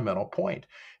fundamental point.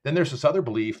 Then there's this other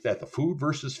belief that the food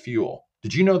versus fuel.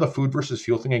 Did you know the food versus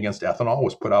fuel thing against ethanol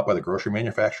was put out by the Grocery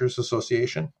Manufacturers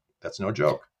Association? That's no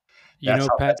joke. That's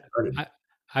Pat,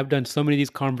 I've done so many of these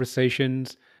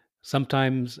conversations.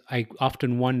 Sometimes I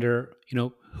often wonder,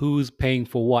 who's paying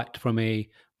for what from a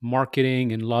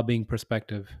marketing and lobbying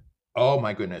perspective. Oh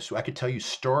my goodness. So I could tell you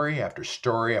story after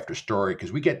story after story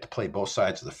because we get to play both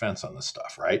sides of the fence on this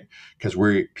stuff, right? Because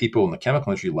we're people in the chemical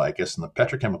industry like us and the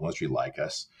petrochemical industry like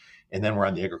us. And then we're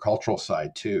on the agricultural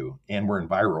side too. And we're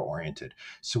enviro oriented.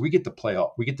 So we get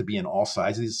to be in all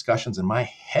sides of these discussions and my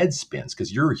head spins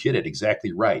because you're hit it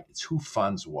exactly right. It's who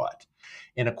funds what.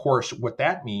 And of course, what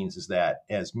that means is that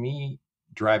as me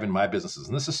driving my businesses,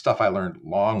 and this is stuff I learned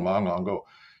long, long, long ago,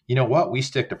 you know what? We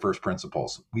stick to first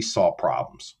principles. We solve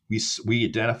problems. We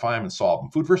identify them and solve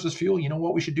them. Food versus fuel. You know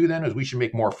what we should do then is we should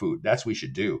make more food. That's what we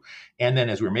should do. And then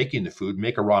as we're making the food,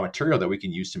 make a raw material that we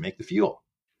can use to make the fuel.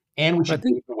 And we should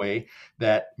do it in a way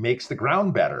that makes the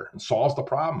ground better and solves the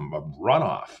problem of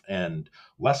runoff and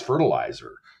less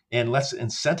fertilizer. And let's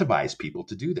incentivize people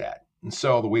to do that. And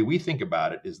so the way we think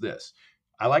about it is this.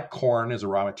 I like corn as a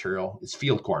raw material. It's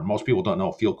field corn. Most people don't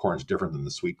know field corn is different than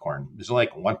the sweet corn. There's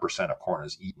like 1% of corn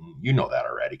is eaten. You know that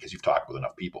already because you've talked with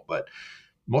enough people, but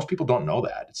most people don't know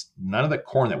that. It's none of the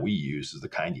corn that we use is the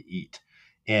kind you eat.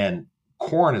 And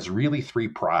corn is really three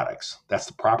products. That's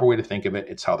the proper way to think of it.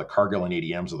 It's how the Cargill and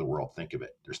ADMs of the world think of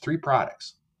it. There's three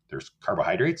products. There's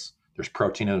carbohydrates, there's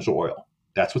protein, and there's oil.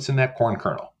 That's what's in that corn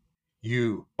kernel.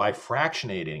 By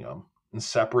fractionating them and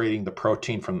separating the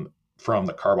protein from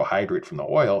the carbohydrate from the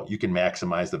oil, you can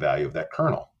maximize the value of that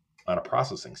kernel on a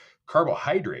processing.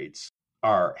 Carbohydrates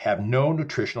have no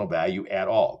nutritional value at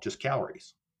all, just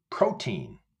calories.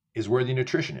 Protein is where the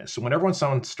nutrition is. So whenever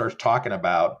someone starts talking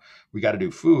about we got to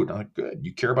do food, I'm like, good.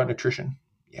 You care about nutrition?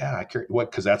 Yeah, I care. What?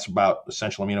 Because that's about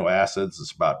essential amino acids.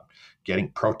 It's about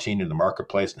getting protein in the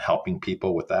marketplace and helping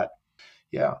people with that.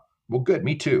 Yeah. Well, good.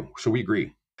 Me too. So we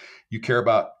agree. You care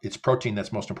about it's protein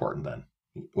that's most important then.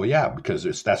 Well, yeah,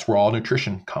 because that's where all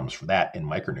nutrition comes from, that and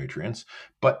micronutrients.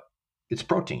 But it's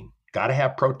protein. Got to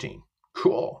have protein.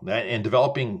 Cool. And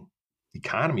developing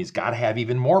economies got to have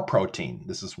even more protein.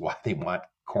 This is why they want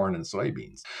corn and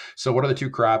soybeans. So what are the two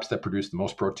crops that produce the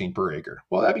most protein per acre?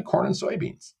 Well, that'd be corn and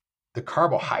soybeans. The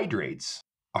carbohydrates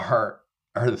are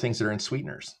the things that are in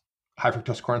sweeteners. High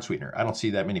fructose corn sweetener. I don't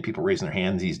see that many people raising their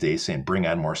hands these days saying, bring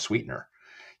on more sweetener.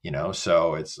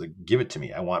 So it's like, give it to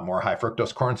me. I want more high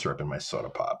fructose corn syrup in my soda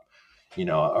pop.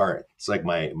 Or it's like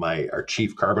our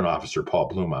chief carbon officer, Paul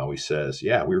Bloom, always says,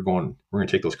 yeah, we're going to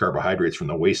take those carbohydrates from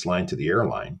the waistline to the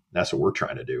airline. That's what we're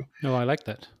trying to do. No, I like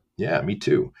that. Yeah, me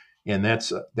too. And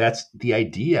that's the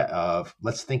idea of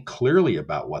let's think clearly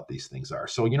about what these things are.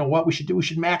 So you know what we should do? We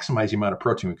should maximize the amount of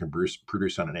protein we can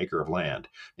produce on an acre of land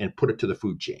and put it to the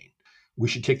food chain. We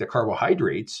should take the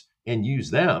carbohydrates and use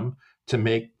them to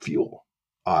make fuel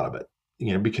out of it,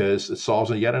 because it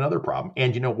solves yet another problem.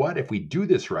 And you know what? If we do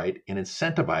this right and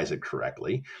incentivize it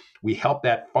correctly, we help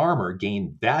that farmer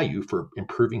gain value for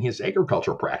improving his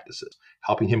agricultural practices,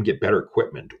 helping him get better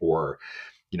equipment or,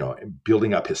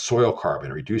 building up his soil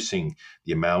carbon, reducing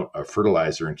the amount of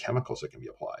fertilizer and chemicals that can be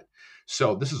applied.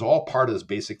 So this is all part of this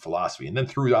basic philosophy. And then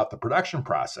throughout the production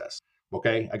process,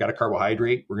 okay, I got a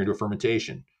carbohydrate, we're going to do a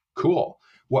fermentation. Cool.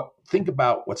 Think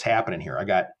about what's happening here. I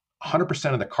got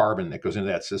 100% of the carbon that goes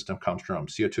into that system comes from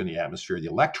CO2 in the atmosphere. The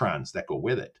electrons that go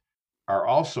with it are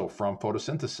also from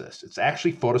photosynthesis. It's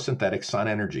actually photosynthetic sun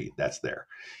energy that's there.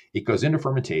 It goes into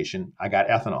fermentation. I got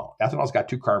ethanol. Ethanol's got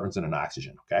two carbons and an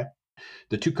oxygen, okay?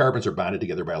 The two carbons are bonded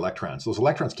together by electrons. Those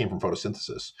electrons came from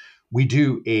photosynthesis. We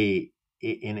do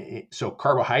so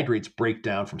carbohydrates break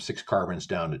down from 6 carbons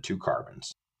down to 2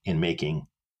 carbons in making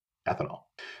ethanol.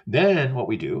 Then what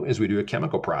we do is we do a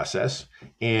chemical process,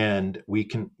 and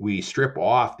we strip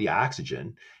off the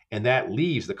oxygen, and that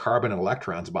leaves the carbon and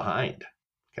electrons behind.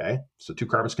 Okay, so 2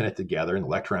 carbons connect together, and the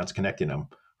electrons connecting them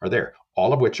are there,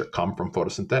 all of which come from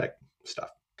photosynthetic stuff.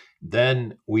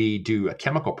 Then we do a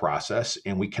chemical process,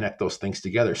 and we connect those things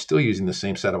together, still using the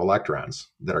same set of electrons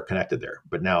that are connected there,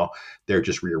 but now they're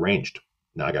just rearranged.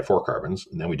 Now I got 4 carbons,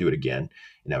 and then we do it again,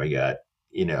 and now we got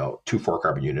 2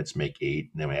 4-carbon units make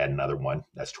 8, and then we add another one.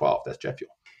 That's 12. That's jet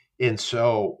fuel. And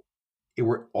so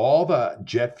all the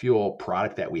jet fuel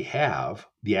product that we have,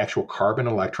 the actual carbon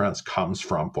electrons comes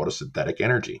from photosynthetic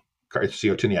energy.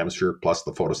 CO2 in the atmosphere plus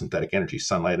the photosynthetic energy,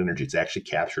 sunlight energy. It's actually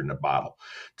captured in a bottle.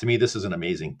 To me, this is an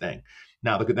amazing thing.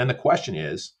 Now, then the question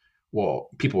is, well,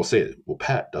 people will say, well,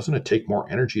 Pat, doesn't it take more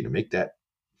energy to make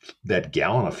that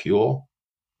gallon of fuel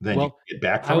than you get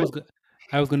back from it?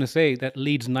 I was going to say that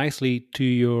leads nicely to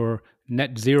your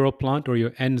net zero plant or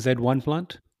your NZ1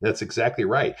 plant. That's exactly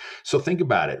right. So think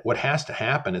about it. What has to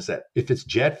happen is that if it's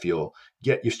jet fuel,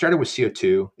 you started with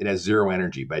CO2, it has zero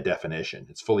energy by definition.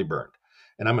 It's fully burned.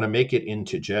 And I'm going to make it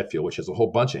into jet fuel, which has a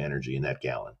whole bunch of energy in that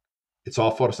gallon. It's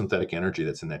all photosynthetic energy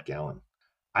that's in that gallon.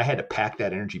 I had to pack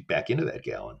that energy back into that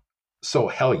gallon. So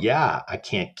hell yeah, I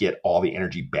can't get all the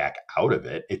energy back out of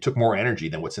it. It took more energy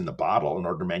than what's in the bottle in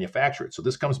order to manufacture it. So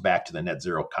this comes back to the net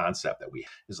zero concept that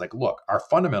is like, look, our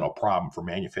fundamental problem for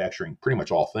manufacturing pretty much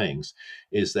all things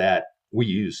is that we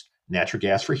use natural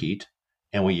gas for heat,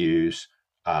 and we use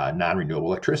non-renewable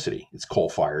electricity. It's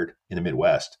coal-fired in the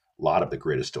Midwest. A lot of the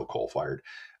grid is still coal-fired.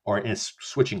 And it's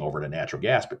switching over to natural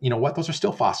gas. But you know what? Those are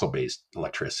still fossil-based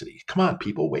electricity. Come on,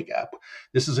 people, wake up.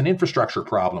 This is an infrastructure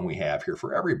problem we have here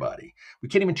for everybody. We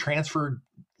can't even transfer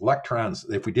electrons.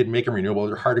 If we didn't make them renewable,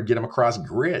 they're hard to get them across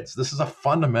grids. This is a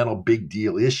fundamental big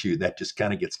deal issue that just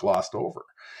kind of gets glossed over.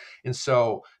 And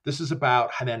so this is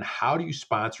about then how do you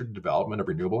sponsor the development of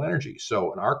renewable energy?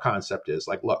 So our concept is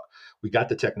like, look, we got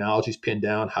the technologies pinned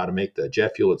down, how to make the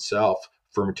jet fuel itself,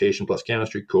 fermentation plus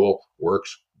chemistry, cool,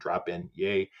 works, drop in,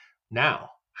 yay. Now,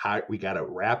 we got to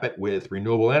wrap it with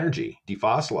renewable energy,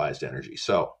 defossilized energy.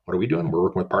 So what are we doing? We're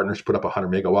working with partners to put up a 100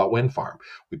 megawatt wind farm.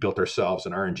 We built ourselves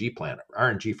an RNG plant,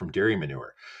 RNG from dairy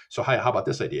manure. So how about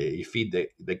this idea? You feed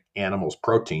the animals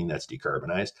protein that's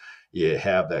decarbonized. You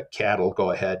have the cattle go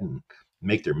ahead and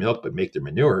make their milk, but make their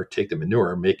manure, take the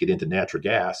manure, make it into natural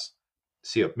gas,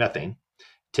 methane,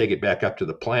 take it back up to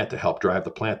the plant to help drive the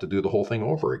plant to do the whole thing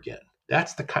over again.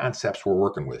 That's the concepts we're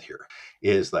working with here,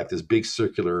 is like this big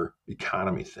circular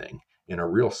economy thing in a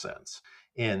real sense.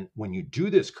 And when you do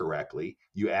this correctly,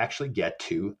 you actually get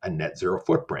to a net zero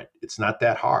footprint. It's not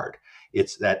that hard.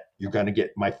 It's that you're going to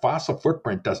get, my fossil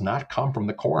footprint does not come from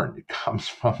the corn. It comes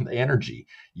from the energy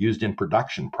used in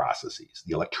production processes,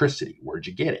 the electricity. Where'd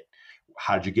you get it?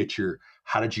 How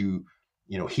did you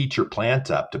heat your plant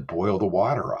up to boil the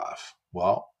water off?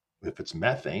 Well, if it's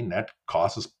methane, that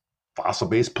causes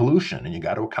fossil-based pollution, and you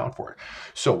got to account for it.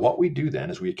 So what we do then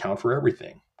is we account for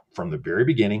everything from the very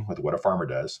beginning with what a farmer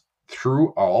does,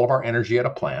 through all of our energy at a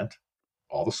plant,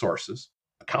 all the sources,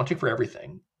 accounting for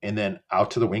everything, and then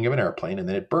out to the wing of an airplane, and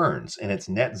then it burns, and it's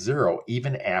net zero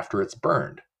even after it's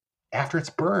burned. After it's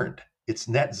burned, it's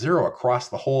net zero across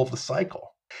the whole of the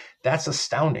cycle. That's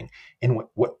astounding. And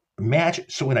imagine,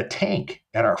 so in a tank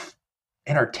at our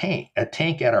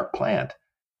plant,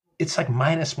 it's like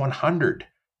minus 100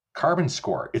 carbon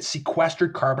score. It's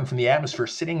sequestered carbon from the atmosphere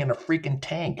sitting in a freaking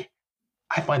tank.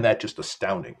 I find that just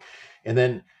astounding. And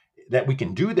then that we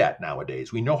can do that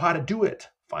nowadays. We know how to do it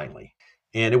finally,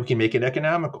 and we can make it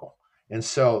economical. And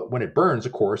so when it burns,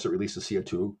 of course, it releases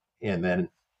CO2, and then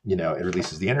it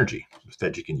releases the energy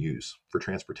that you can use for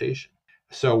transportation.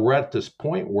 So we're at this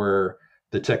point where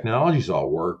the technologies all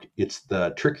work. It's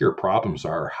the trickier problems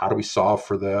are, how do we solve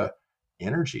for the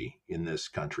energy in this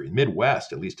country? The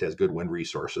Midwest at least has good wind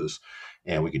resources,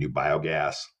 and we can do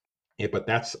biogas. But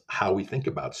that's how we think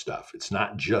about stuff. It's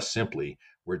not just simply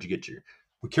where'd you get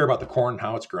we care about the corn and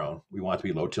how it's grown. We want it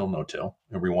to be low till, no till,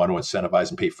 and we want to incentivize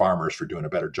and pay farmers for doing a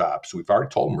better job. So we've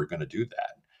already told them we're going to do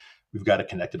that. We've got to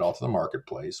connect it all to the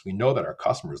marketplace. We know that our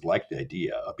customers like the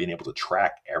idea of being able to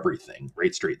track everything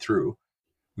right straight through.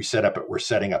 We're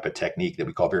setting up a technique that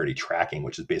we call Verity tracking,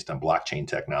 which is based on blockchain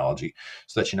technology,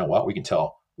 so that we can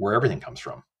tell where everything comes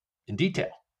from in detail.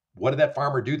 What did that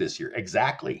farmer do this year?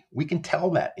 Exactly. We can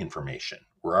tell that information.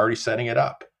 We're already setting it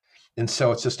up. And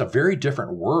so it's just a very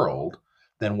different world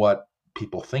than what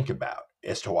people think about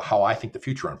as to how I think the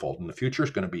future unfolds. And the future is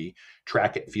going to be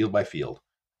track it field by field,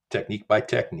 technique by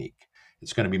technique.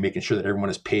 It's going to be making sure that everyone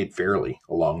is paid fairly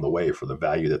along the way for the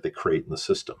value that they create in the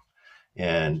system.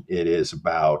 And it is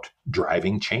about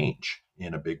driving change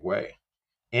in a big way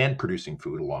and producing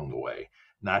food along the way,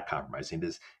 not compromising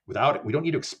this. Without it, we don't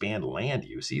need to expand land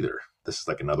use either. This is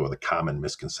like another of the common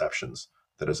misconceptions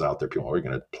that is out there. People are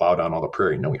going to plow down all the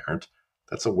prairie. No, we aren't.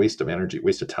 That's a waste of energy,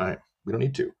 waste of time. We don't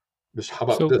need to. Just how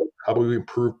about So, this? How about we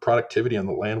improve productivity on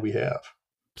the land we have?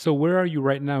 so where are you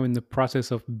right now in the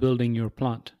process of building your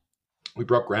plant? We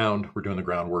broke ground. We're doing the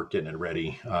groundwork, getting it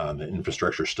ready, the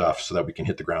infrastructure stuff, so that we can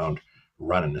hit the ground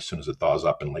running as soon as it thaws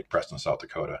up in Lake Preston, South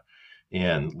Dakota.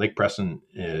 And Lake Preston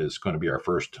is going to be our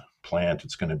first plant.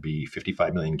 It's going to be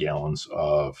 55 million gallons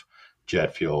of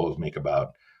jet fuel. It'll make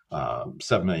about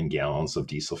 7 million gallons of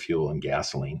diesel fuel and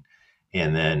gasoline.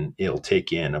 And then it'll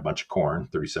take in a bunch of corn,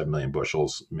 37 million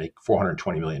bushels, make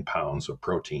 420 million pounds of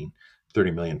protein,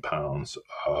 30 million pounds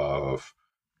of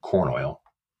corn oil.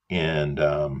 And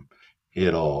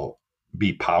it'll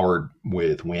be powered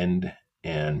with wind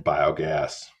and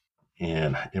biogas.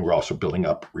 And we're also building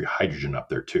up hydrogen up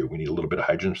there too. We need a little bit of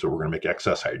hydrogen, so we're going to make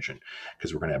excess hydrogen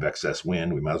because we're going to have excess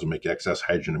wind. We might as well make excess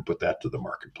hydrogen and put that to the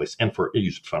marketplace and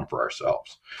use some for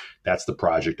ourselves. That's the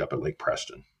project up at Lake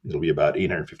Preston. It'll be about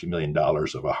 $850 million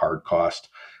of a hard cost.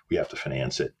 We have to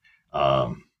finance it.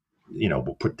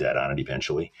 We'll put debt on it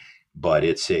eventually, but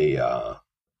it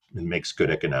makes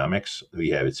good economics.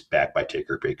 It's backed by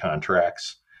take or pay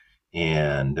contracts,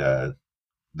 and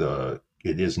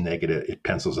it is negative. It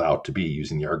pencils out to be,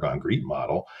 using the Argonne GREET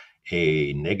model,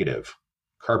 a negative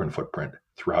carbon footprint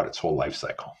throughout its whole life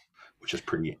cycle, which is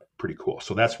pretty cool.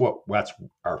 So that's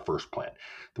our first plan.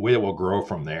 The way that we'll grow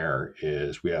from there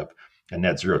is we have a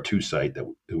Net Zero 2 site that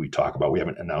we talk about. We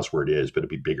haven't announced where it is, but it'll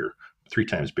be bigger, 3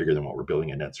 times bigger than what we're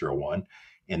building at Net Zero 1.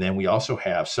 And then we also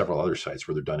have several other sites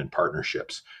where they're done in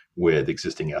partnerships with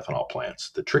existing ethanol plants.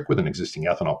 The trick with an existing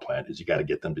ethanol plant is you got to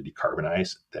get them to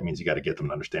decarbonize. That means you got to get them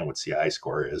to understand what CI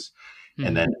score is. Mm-hmm.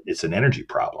 And then it's an energy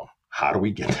problem. How do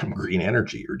we get them green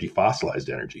energy or defossilized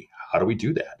energy? How do we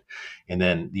do that? And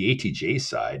then the ATJ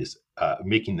side is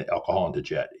making the alcohol into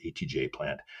jet ATJ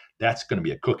plant. That's going to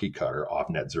be a cookie cutter off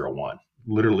Net Zero 1,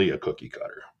 literally a cookie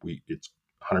cutter. It's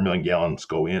 100 million gallons of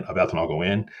ethanol go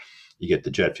in. You get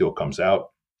the jet fuel comes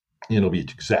out. It'll be an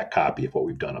exact copy of what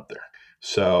we've done up there.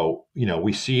 So,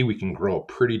 we see we can grow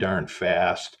pretty darn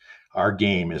fast. Our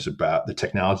game is about the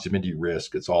technology of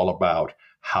de-risk. It's all about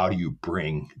how do you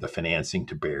bring the financing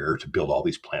to bear to build all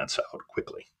these plants out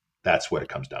quickly. That's what it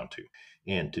comes down to.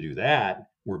 And to do that,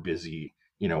 we're busy,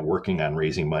 working on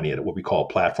raising money at what we call a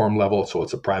platform level. So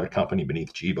it's a private company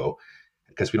beneath Gevo,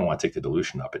 because we don't want to take the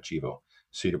dilution up at Gevo.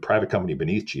 So you have a private company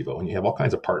beneath Gevo, and you have all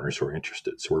kinds of partners who are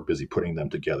interested. So we're busy putting them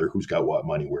together. Who's got what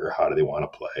money where? How do they want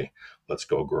to play? Let's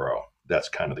go grow. That's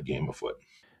kind of the game afoot.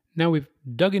 Now we've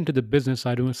dug into the business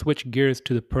side. I want to switch gears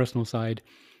to the personal side.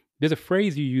 There's a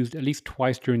phrase you used at least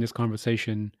twice during this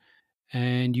conversation,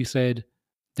 and you said,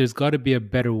 there's got to be a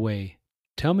better way.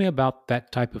 Tell me about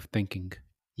that type of thinking.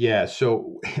 Yeah.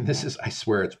 So I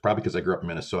swear, it's probably because I grew up in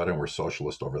Minnesota and we're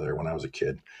socialist over there when I was a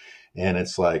kid. And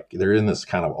it's like they're in this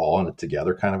kind of all in it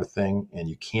together kind of a thing. And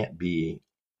you can't be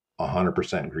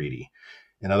 100% greedy.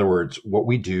 In other words, what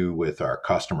we do with our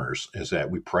customers is that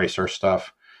we price our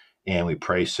stuff and we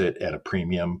price it at a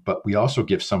premium, but we also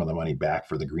give some of the money back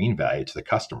for the green value to the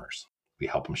customers. We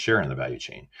help them share in the value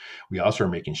chain. We also are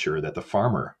making sure that the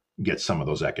farmer gets some of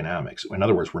those economics. In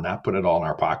other words, we're not putting it all in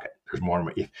our pocket. There's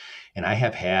more. And I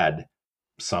have had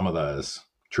some of those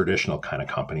traditional kind of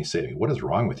companies say to me, "What is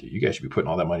wrong with you? You guys should be putting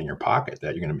all that money in your pocket.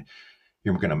 That you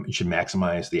should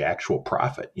maximize the actual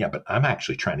profit." Yeah, but I'm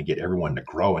actually trying to get everyone to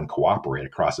grow and cooperate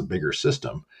across a bigger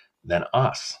system than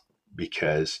us,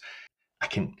 because I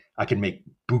can make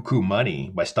buku money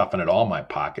by stuffing it all in my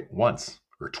pocket once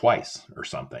or twice or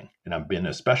something. And I've been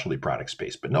in a specialty product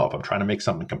space. But no, if I'm trying to make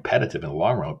something competitive in the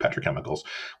long run with petrochemicals,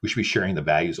 we should be sharing the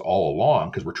values all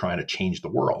along, because we're trying to change the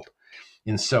world.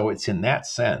 And so it's in that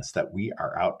sense that we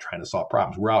are out trying to solve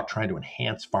problems. We're out trying to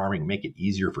enhance farming, make it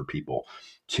easier for people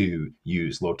to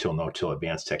use low till, no till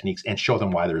advanced techniques and show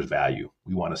them why there's value.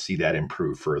 We want to see that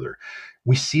improve further.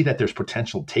 We see that there's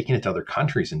potential taking it to other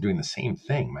countries and doing the same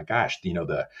thing. My gosh,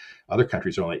 the other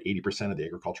countries are only 80% of the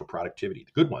agricultural productivity.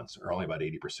 The good ones are only about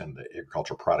 80% of the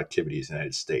agricultural productivity in the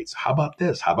United States. How about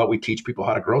this? How about we teach people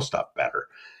how to grow stuff better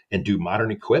and do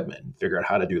modern equipment and figure out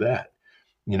how to do that?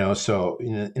 So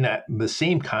in that, the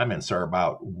same comments are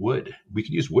about wood. We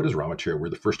could use wood as raw material. We're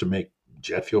the first to make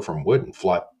jet fuel from wood and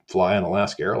fly on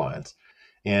Alaska Airlines.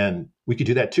 And we could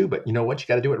do that too, but you know what? You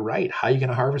got to do it right. How are you going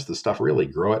to harvest the stuff really?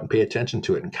 Grow it and pay attention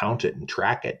to it and count it and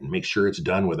track it and make sure it's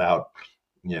done without,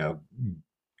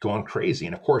 going crazy.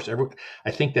 And of course,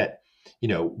 I think that,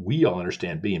 we all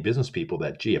understand being business people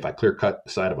that, gee, if I clear cut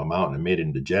the side of a mountain and made it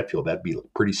into jet fuel, that'd be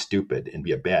pretty stupid and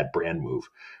be a bad brand move,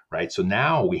 right? So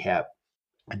now we have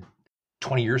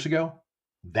 20 years ago,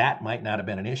 that might not have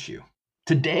been an issue.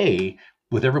 Today,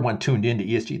 with everyone tuned into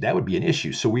ESG, that would be an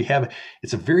issue. So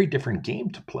it's a very different game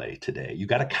to play today. You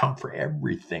got to count for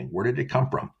everything. Where did it come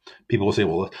from? People will say,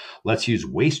 well, let's use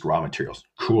waste raw materials.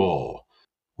 Cool.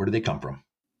 Where do they come from?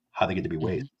 How they get to be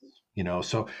waste?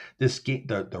 So this game,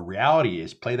 the reality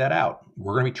is play that out.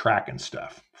 We're going to be tracking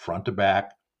stuff front to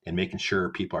back and making sure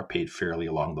people are paid fairly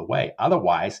along the way.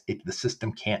 Otherwise, the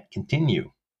system can't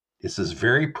continue. It's this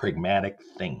very pragmatic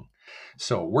thing.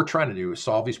 So what we're trying to do is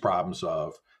solve these problems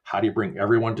of how do you bring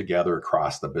everyone together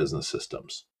across the business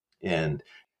systems? And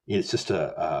it's just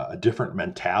a different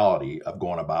mentality of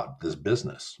going about this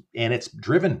business. And it's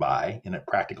driven by, in a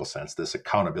practical sense, this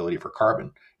accountability for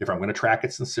carbon. If I'm going to track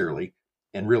it sincerely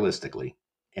and realistically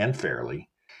and fairly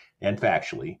and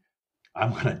factually, I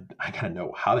got to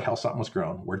know how the hell something was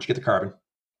grown. Where'd you get the carbon?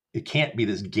 It can't be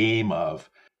this game of,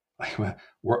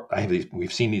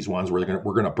 we've seen these ones where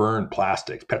we're going to burn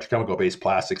plastics, petrochemical based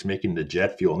plastics, making the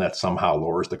jet fuel, and that somehow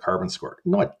lowers the carbon score.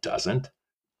 No, it doesn't.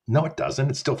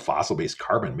 It's still fossil based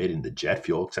carbon made into jet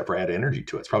fuel, except for add energy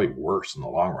to it. It's probably worse in the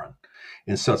long run.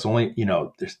 And so it's only,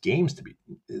 there's games to be.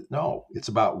 No, it's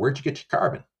about where'd you get your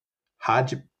carbon?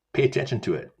 How'd you pay attention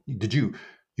to it?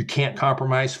 You can't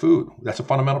compromise food. That's a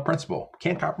fundamental principle.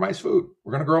 Can't compromise food.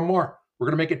 We're going to grow more. We're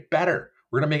going to make it better.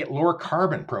 We're going to make it lower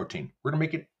carbon protein. We're going to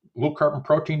make it low carbon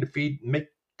protein to make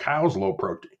cows low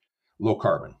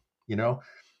carbon.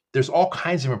 There's all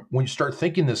kinds of, when you start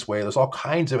thinking this way, there's all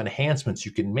kinds of enhancements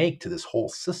you can make to this whole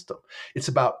system. It's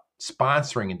about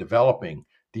sponsoring and developing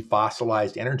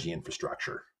defossilized energy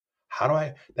infrastructure.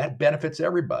 That benefits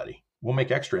everybody. We'll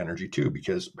make extra energy too,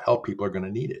 because health people are going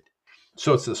to need it.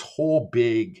 So it's this whole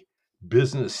big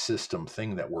business system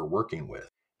thing that we're working with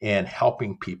and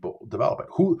helping people develop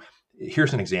it.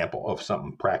 Here's an example of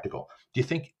something practical. Do you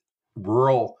think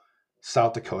rural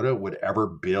South Dakota would ever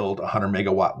build a 100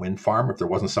 megawatt wind farm if there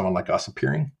wasn't someone like us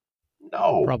appearing?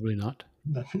 No. Probably not.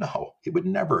 No, it would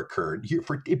never occur.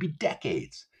 It'd be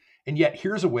decades. And yet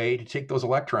here's a way to take those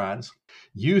electrons,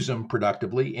 use them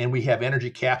productively, and we have energy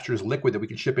captured as liquid that we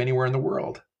can ship anywhere in the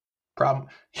world. Problem,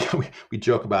 we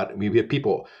joke about it. We have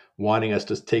people wanting us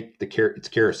to take it's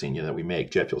kerosene, that we make,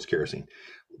 jet fuel's kerosene.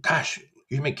 Gosh,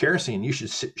 you make kerosene, you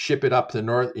should ship it up to the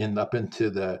north and up into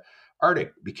the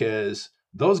Arctic, because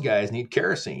those guys need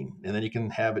kerosene, and then you can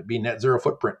have it be net zero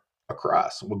footprint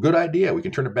across. Well, good idea. We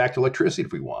can turn it back to electricity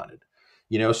if we wanted.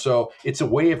 So it's a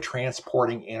way of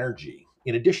transporting energy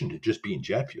in addition to just being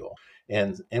jet fuel.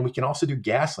 And we can also do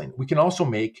gasoline. We can also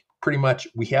make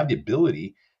we have the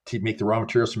ability to make the raw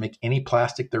materials to make any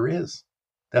plastic there is.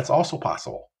 That's also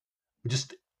possible.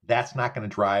 That's not going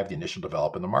to drive the initial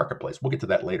development in the marketplace. We'll get to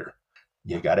that later.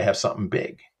 You got to have something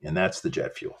big, and that's the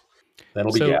jet fuel.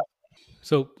 That'll be gas.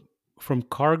 So from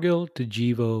Cargill to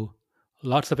Gevo,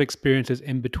 lots of experiences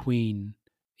in between,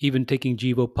 even taking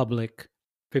Gevo public,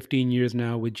 15 years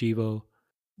now with Gevo.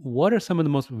 What are some of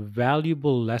the most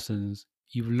valuable lessons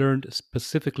you've learned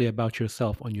specifically about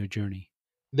yourself on your journey?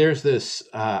 There's this,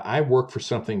 I work for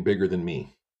something bigger than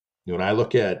me. When I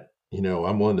look at,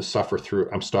 I'm willing to suffer through,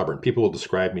 I'm stubborn. People will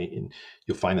describe me, and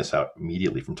you'll find this out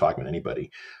immediately from talking to anybody.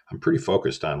 I'm pretty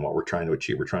focused on what we're trying to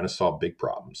achieve. We're trying to solve big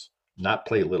problems, not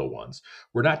play little ones.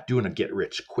 We're not doing a get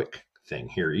rich quick thing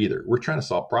here either. We're trying to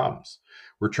solve problems.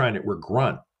 We're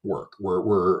grunt work.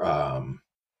 We're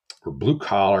blue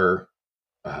collar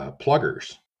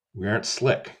pluggers. We aren't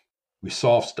slick. We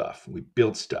solve stuff. We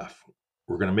build stuff.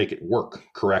 We're going to make it work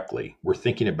correctly. We're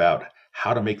thinking about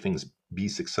how to make things be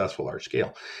successful large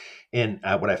scale. And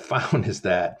what I found is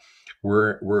that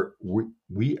we're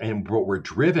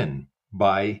driven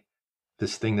by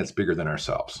this thing that's bigger than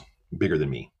ourselves, bigger than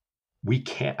me.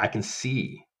 I can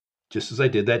see, just as I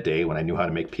did that day when I knew how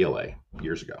to make PLA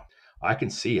years ago, I can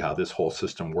see how this whole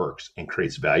system works and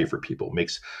creates value for people,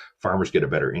 makes farmers get a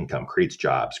better income, creates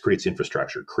jobs, creates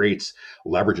infrastructure, creates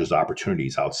leverages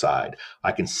opportunities outside.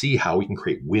 I can see how we can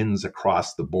create wins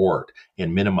across the board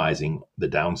and minimizing the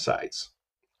downsides.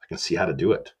 I can see how to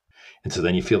do it. And so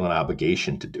then you feel an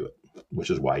obligation to do it,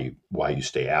 which is why you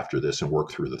stay after this and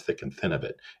work through the thick and thin of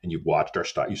it. And you've watched our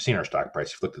stock, you've seen our stock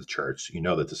price, you've looked at the charts, you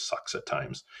know that this sucks at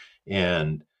times.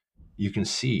 And you can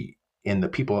see in the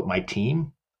people at my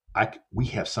team, we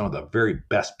have some of the very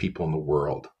best people in the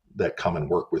world that come and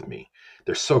work with me.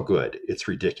 They're so good, it's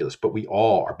ridiculous. But we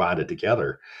all are bonded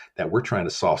together that we're trying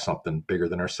to solve something bigger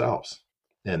than ourselves,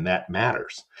 and that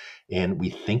matters. And we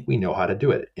think we know how to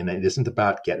do it. And it isn't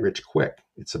about get rich quick.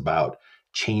 It's about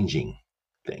changing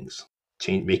things,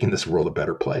 making this world a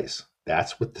better place.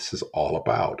 That's what this is all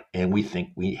about. And we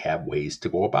think we have ways to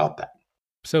go about that.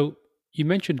 So you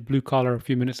mentioned blue collar a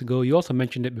few minutes ago. You also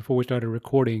mentioned it before we started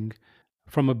recording.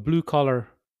 From a blue collar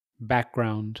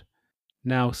background,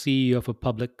 now CEO of a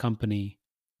public company,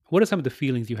 what are some of the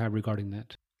feelings you have regarding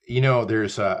that?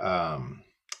 There's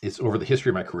it's over the history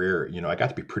of my career. I got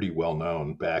to be pretty well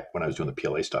known back when I was doing the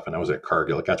PLA stuff, and I was at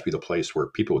Cargill. It got to be the place where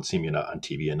people would see me on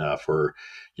TV enough, or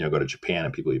go to Japan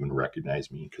and people even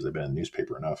recognize me because I've been in the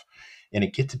newspaper enough. And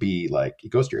it get to be like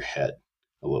it goes to your head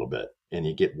a little bit, and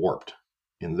you get warped.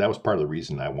 And that was part of the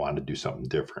reason I wanted to do something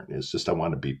different. It's just I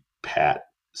wanted to be Pat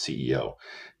CEO,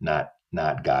 not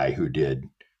guy who did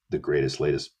the greatest,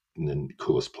 latest, and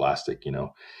coolest plastic.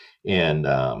 And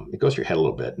it goes to your head a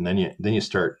little bit, and then you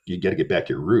got to get back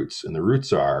to your roots, and the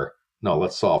roots are, no,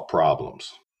 let's solve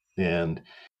problems. And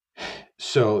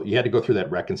so you had to go through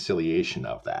that reconciliation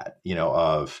of that,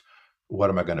 of what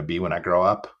am I going to be when I grow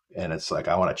up? And it's like,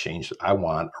 I want to change. I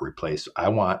want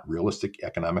realistic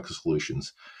economic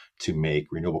solutions to make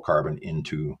renewable carbon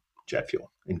into jet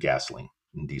fuel and gasoline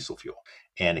and diesel fuel,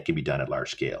 and it can be done at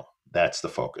large scale. That's the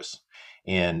focus.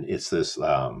 And it's this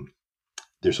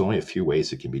there's only a few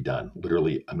ways it can be done.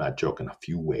 Literally, I'm not joking, a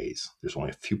few ways. There's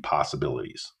only a few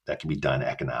possibilities that can be done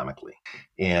economically.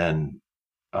 And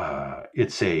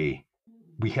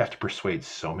we have to persuade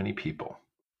so many people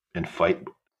and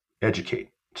educate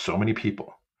so many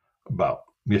people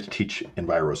we have to teach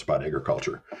enviros about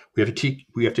agriculture. We have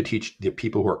to teach the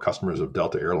people who are customers of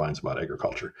Delta Airlines about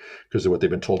agriculture, because what they've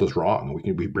been told is wrong.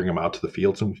 We bring them out to the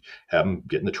fields and have them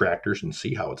get in the tractors and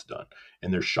see how it's done.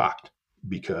 And they're shocked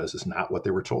because it's not what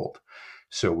they were told.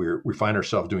 So we find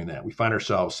ourselves doing that. We find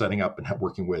ourselves setting up and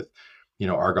working with,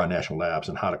 Argonne National Labs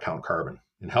and how to count carbon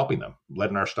and helping them,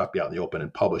 letting our stuff be out in the open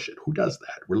and publish it. Who does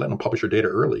that? We're letting them publish our data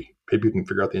early. Maybe we can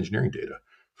figure out the engineering data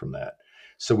from that.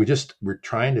 So we're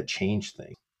trying to change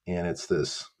things, and it's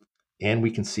this, and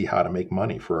we can see how to make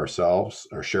money for ourselves,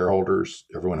 our shareholders,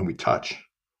 everyone who we touch.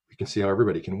 We can see how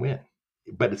everybody can win,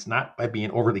 but it's not by being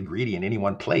overly greedy in any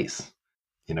one place,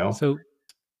 So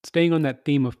staying on that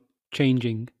theme of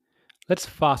changing, let's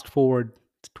fast forward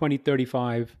to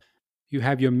 2035. You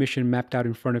have your mission mapped out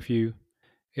in front of you.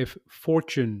 If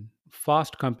Fortune,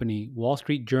 Fast Company, Wall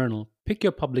Street Journal, pick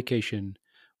your publication,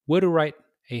 were to write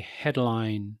a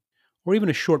headline or even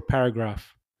a short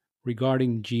paragraph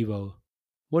regarding Gevo,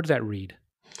 what does that read?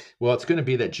 Well, it's going to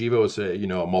be that Gevo is a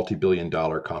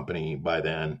multi-billion-dollar company by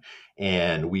then,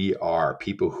 and we are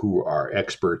people who are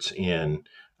experts in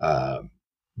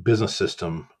business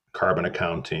system, carbon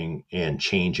accounting, and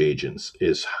change agents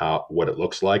is what it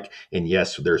looks like. And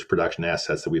yes, there's production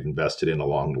assets that we've invested in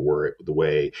along the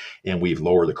way, and we've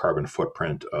lowered the carbon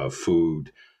footprint of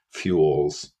food,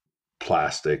 fuels,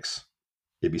 plastics.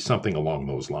 It'd be something along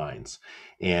those lines.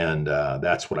 And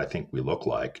that's what I think we look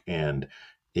like. And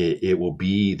it will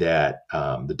be that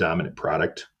the dominant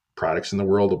products in the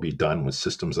world will be done with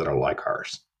systems that are like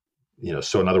ours.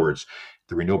 So in other words,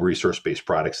 the renewable resource-based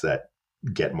products that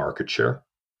get market share,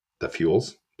 the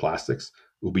fuels, plastics,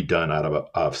 will be done out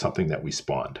of something that we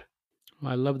spawned.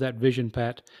 I love that vision,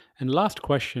 Pat. And last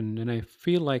question, and I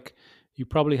feel like you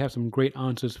probably have some great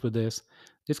answers for this.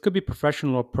 This could be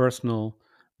professional or personal,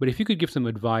 but if you could give some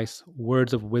advice,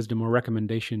 words of wisdom, or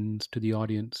recommendations to the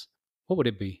audience, what would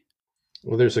it be?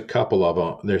 Well, there's a couple of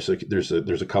them. There's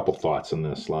a couple thoughts in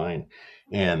this line,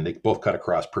 and they both cut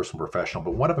across personal and professional.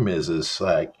 But one of them is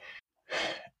like,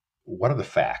 what are the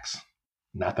facts,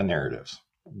 not the narratives?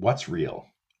 What's real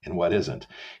and what isn't?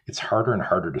 It's harder and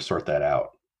harder to sort that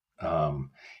out.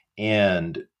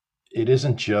 And it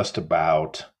isn't just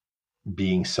about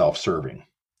being self-serving.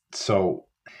 So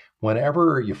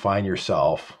whenever you find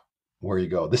yourself where you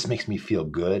go, this makes me feel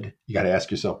good, you got to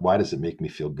ask yourself, why does it make me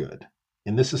feel good?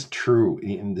 And this is true,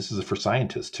 and this is for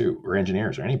scientists too, or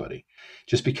engineers, or anybody.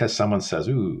 Just because someone says,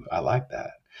 ooh, I like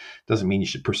that, doesn't mean you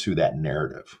should pursue that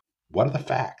narrative. What are the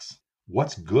facts?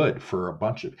 What's good for a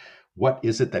bunch of, what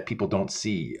is it that people don't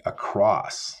see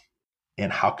across?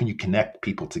 And how can you connect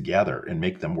people together and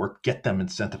make them work, get them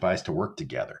incentivized to work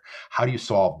together? How do you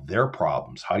solve their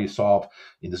problems? How do you solve,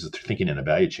 and this is thinking in a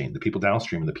value chain, the people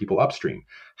downstream and the people upstream,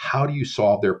 how do you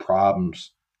solve their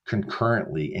problems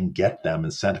concurrently and get them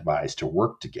incentivized to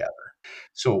work together?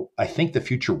 So I think the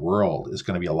future world is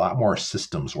going to be a lot more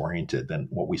systems oriented than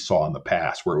what we saw in the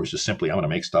past, where it was just simply, I'm going to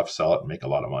make stuff, sell it, and make a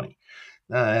lot of money.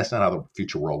 That's not how the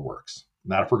future world works.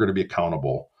 Not if we're going to be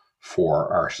accountable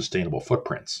for our sustainable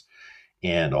footprints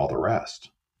and all the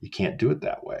rest. You can't do it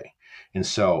that way. And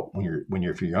so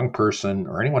if you're a young person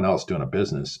or anyone else doing a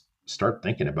business, start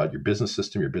thinking about your business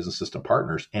system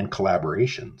partners, and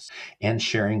collaborations and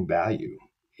sharing value.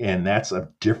 And that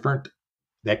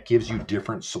gives you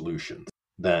different solutions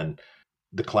than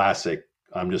the classic,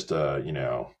 I'm just a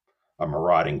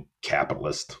marauding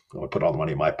capitalist. I'm going to put all the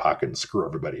money in my pocket and screw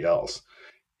everybody else.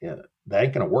 Yeah, that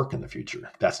ain't going to work in the future.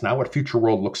 That's not what future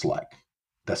world looks like.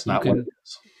 That's You not what it can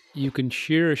is. you can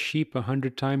shear a sheep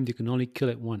 100 times. You can only kill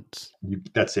it once.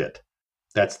 That's it.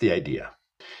 That's the idea.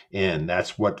 And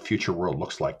that's what future world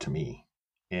looks like to me.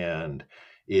 And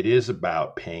it is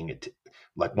about paying it,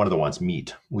 like one of the ones,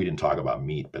 meat. We didn't talk about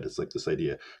meat, but it's like this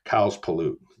idea, cows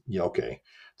pollute. Yeah, okay.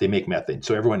 They make methane.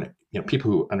 So everyone,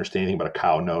 people who understand anything about a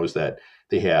cow knows that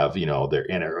they have,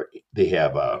 they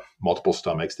have multiple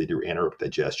stomachs. They do anaerobic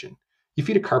digestion. You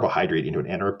feed a carbohydrate into an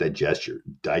anaerobic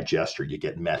digester, you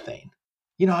get methane.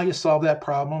 You know how you solve that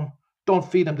problem? Don't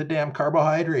feed them the damn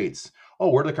carbohydrates. Oh,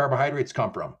 where do the carbohydrates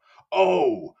come from?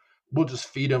 Oh, we'll just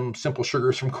feed them simple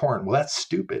sugars from corn. Well, that's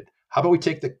stupid. How about we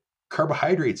take the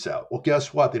carbohydrates out? Well,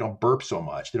 guess what? They don't burp so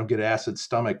much. They don't get acid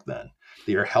stomach then.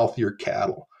 They are healthier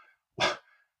cattle.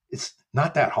 It's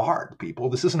not that hard, people.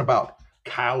 This isn't about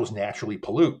cows naturally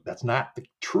pollute. That's not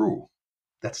true.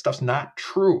 That stuff's not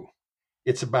true.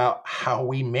 It's about how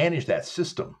we manage that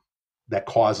system that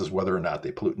causes whether or not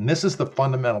they pollute. And this is the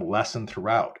fundamental lesson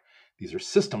throughout. These are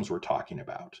systems we're talking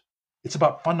about. It's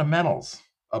about fundamentals,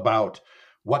 about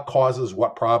what causes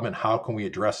what problem and how can we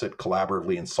address it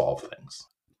collaboratively and solve things.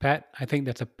 Pat, I think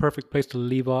that's a perfect place to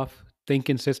leave off. Think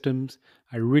in systems.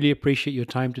 I really appreciate your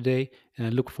time today, and I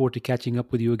look forward to catching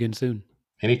up with you again soon.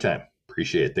 Anytime.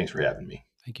 Appreciate it. Thanks for having me.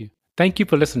 Thank you. Thank you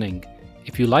for listening.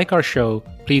 If you like our show,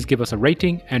 please give us a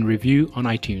rating and review on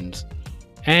iTunes.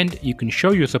 And you can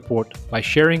show your support by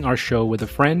sharing our show with a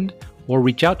friend or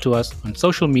reach out to us on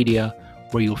social media,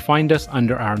 where you'll find us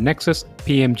under our Nexus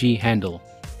PMG handle.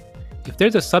 If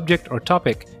there's a subject or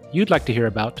topic you'd like to hear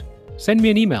about, send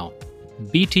me an email,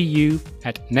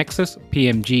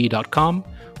 btu@nexuspmg.com,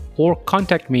 or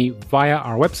contact me via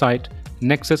our website,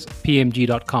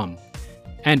 nexuspmg.com.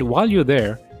 And while you're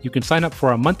there, you can sign up for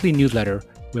our monthly newsletter,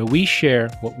 where we share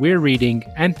what we're reading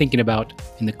and thinking about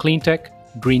in the clean tech,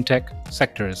 green tech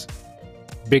sectors.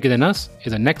 Bigger Than Us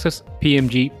is a Nexus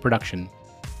PMG production.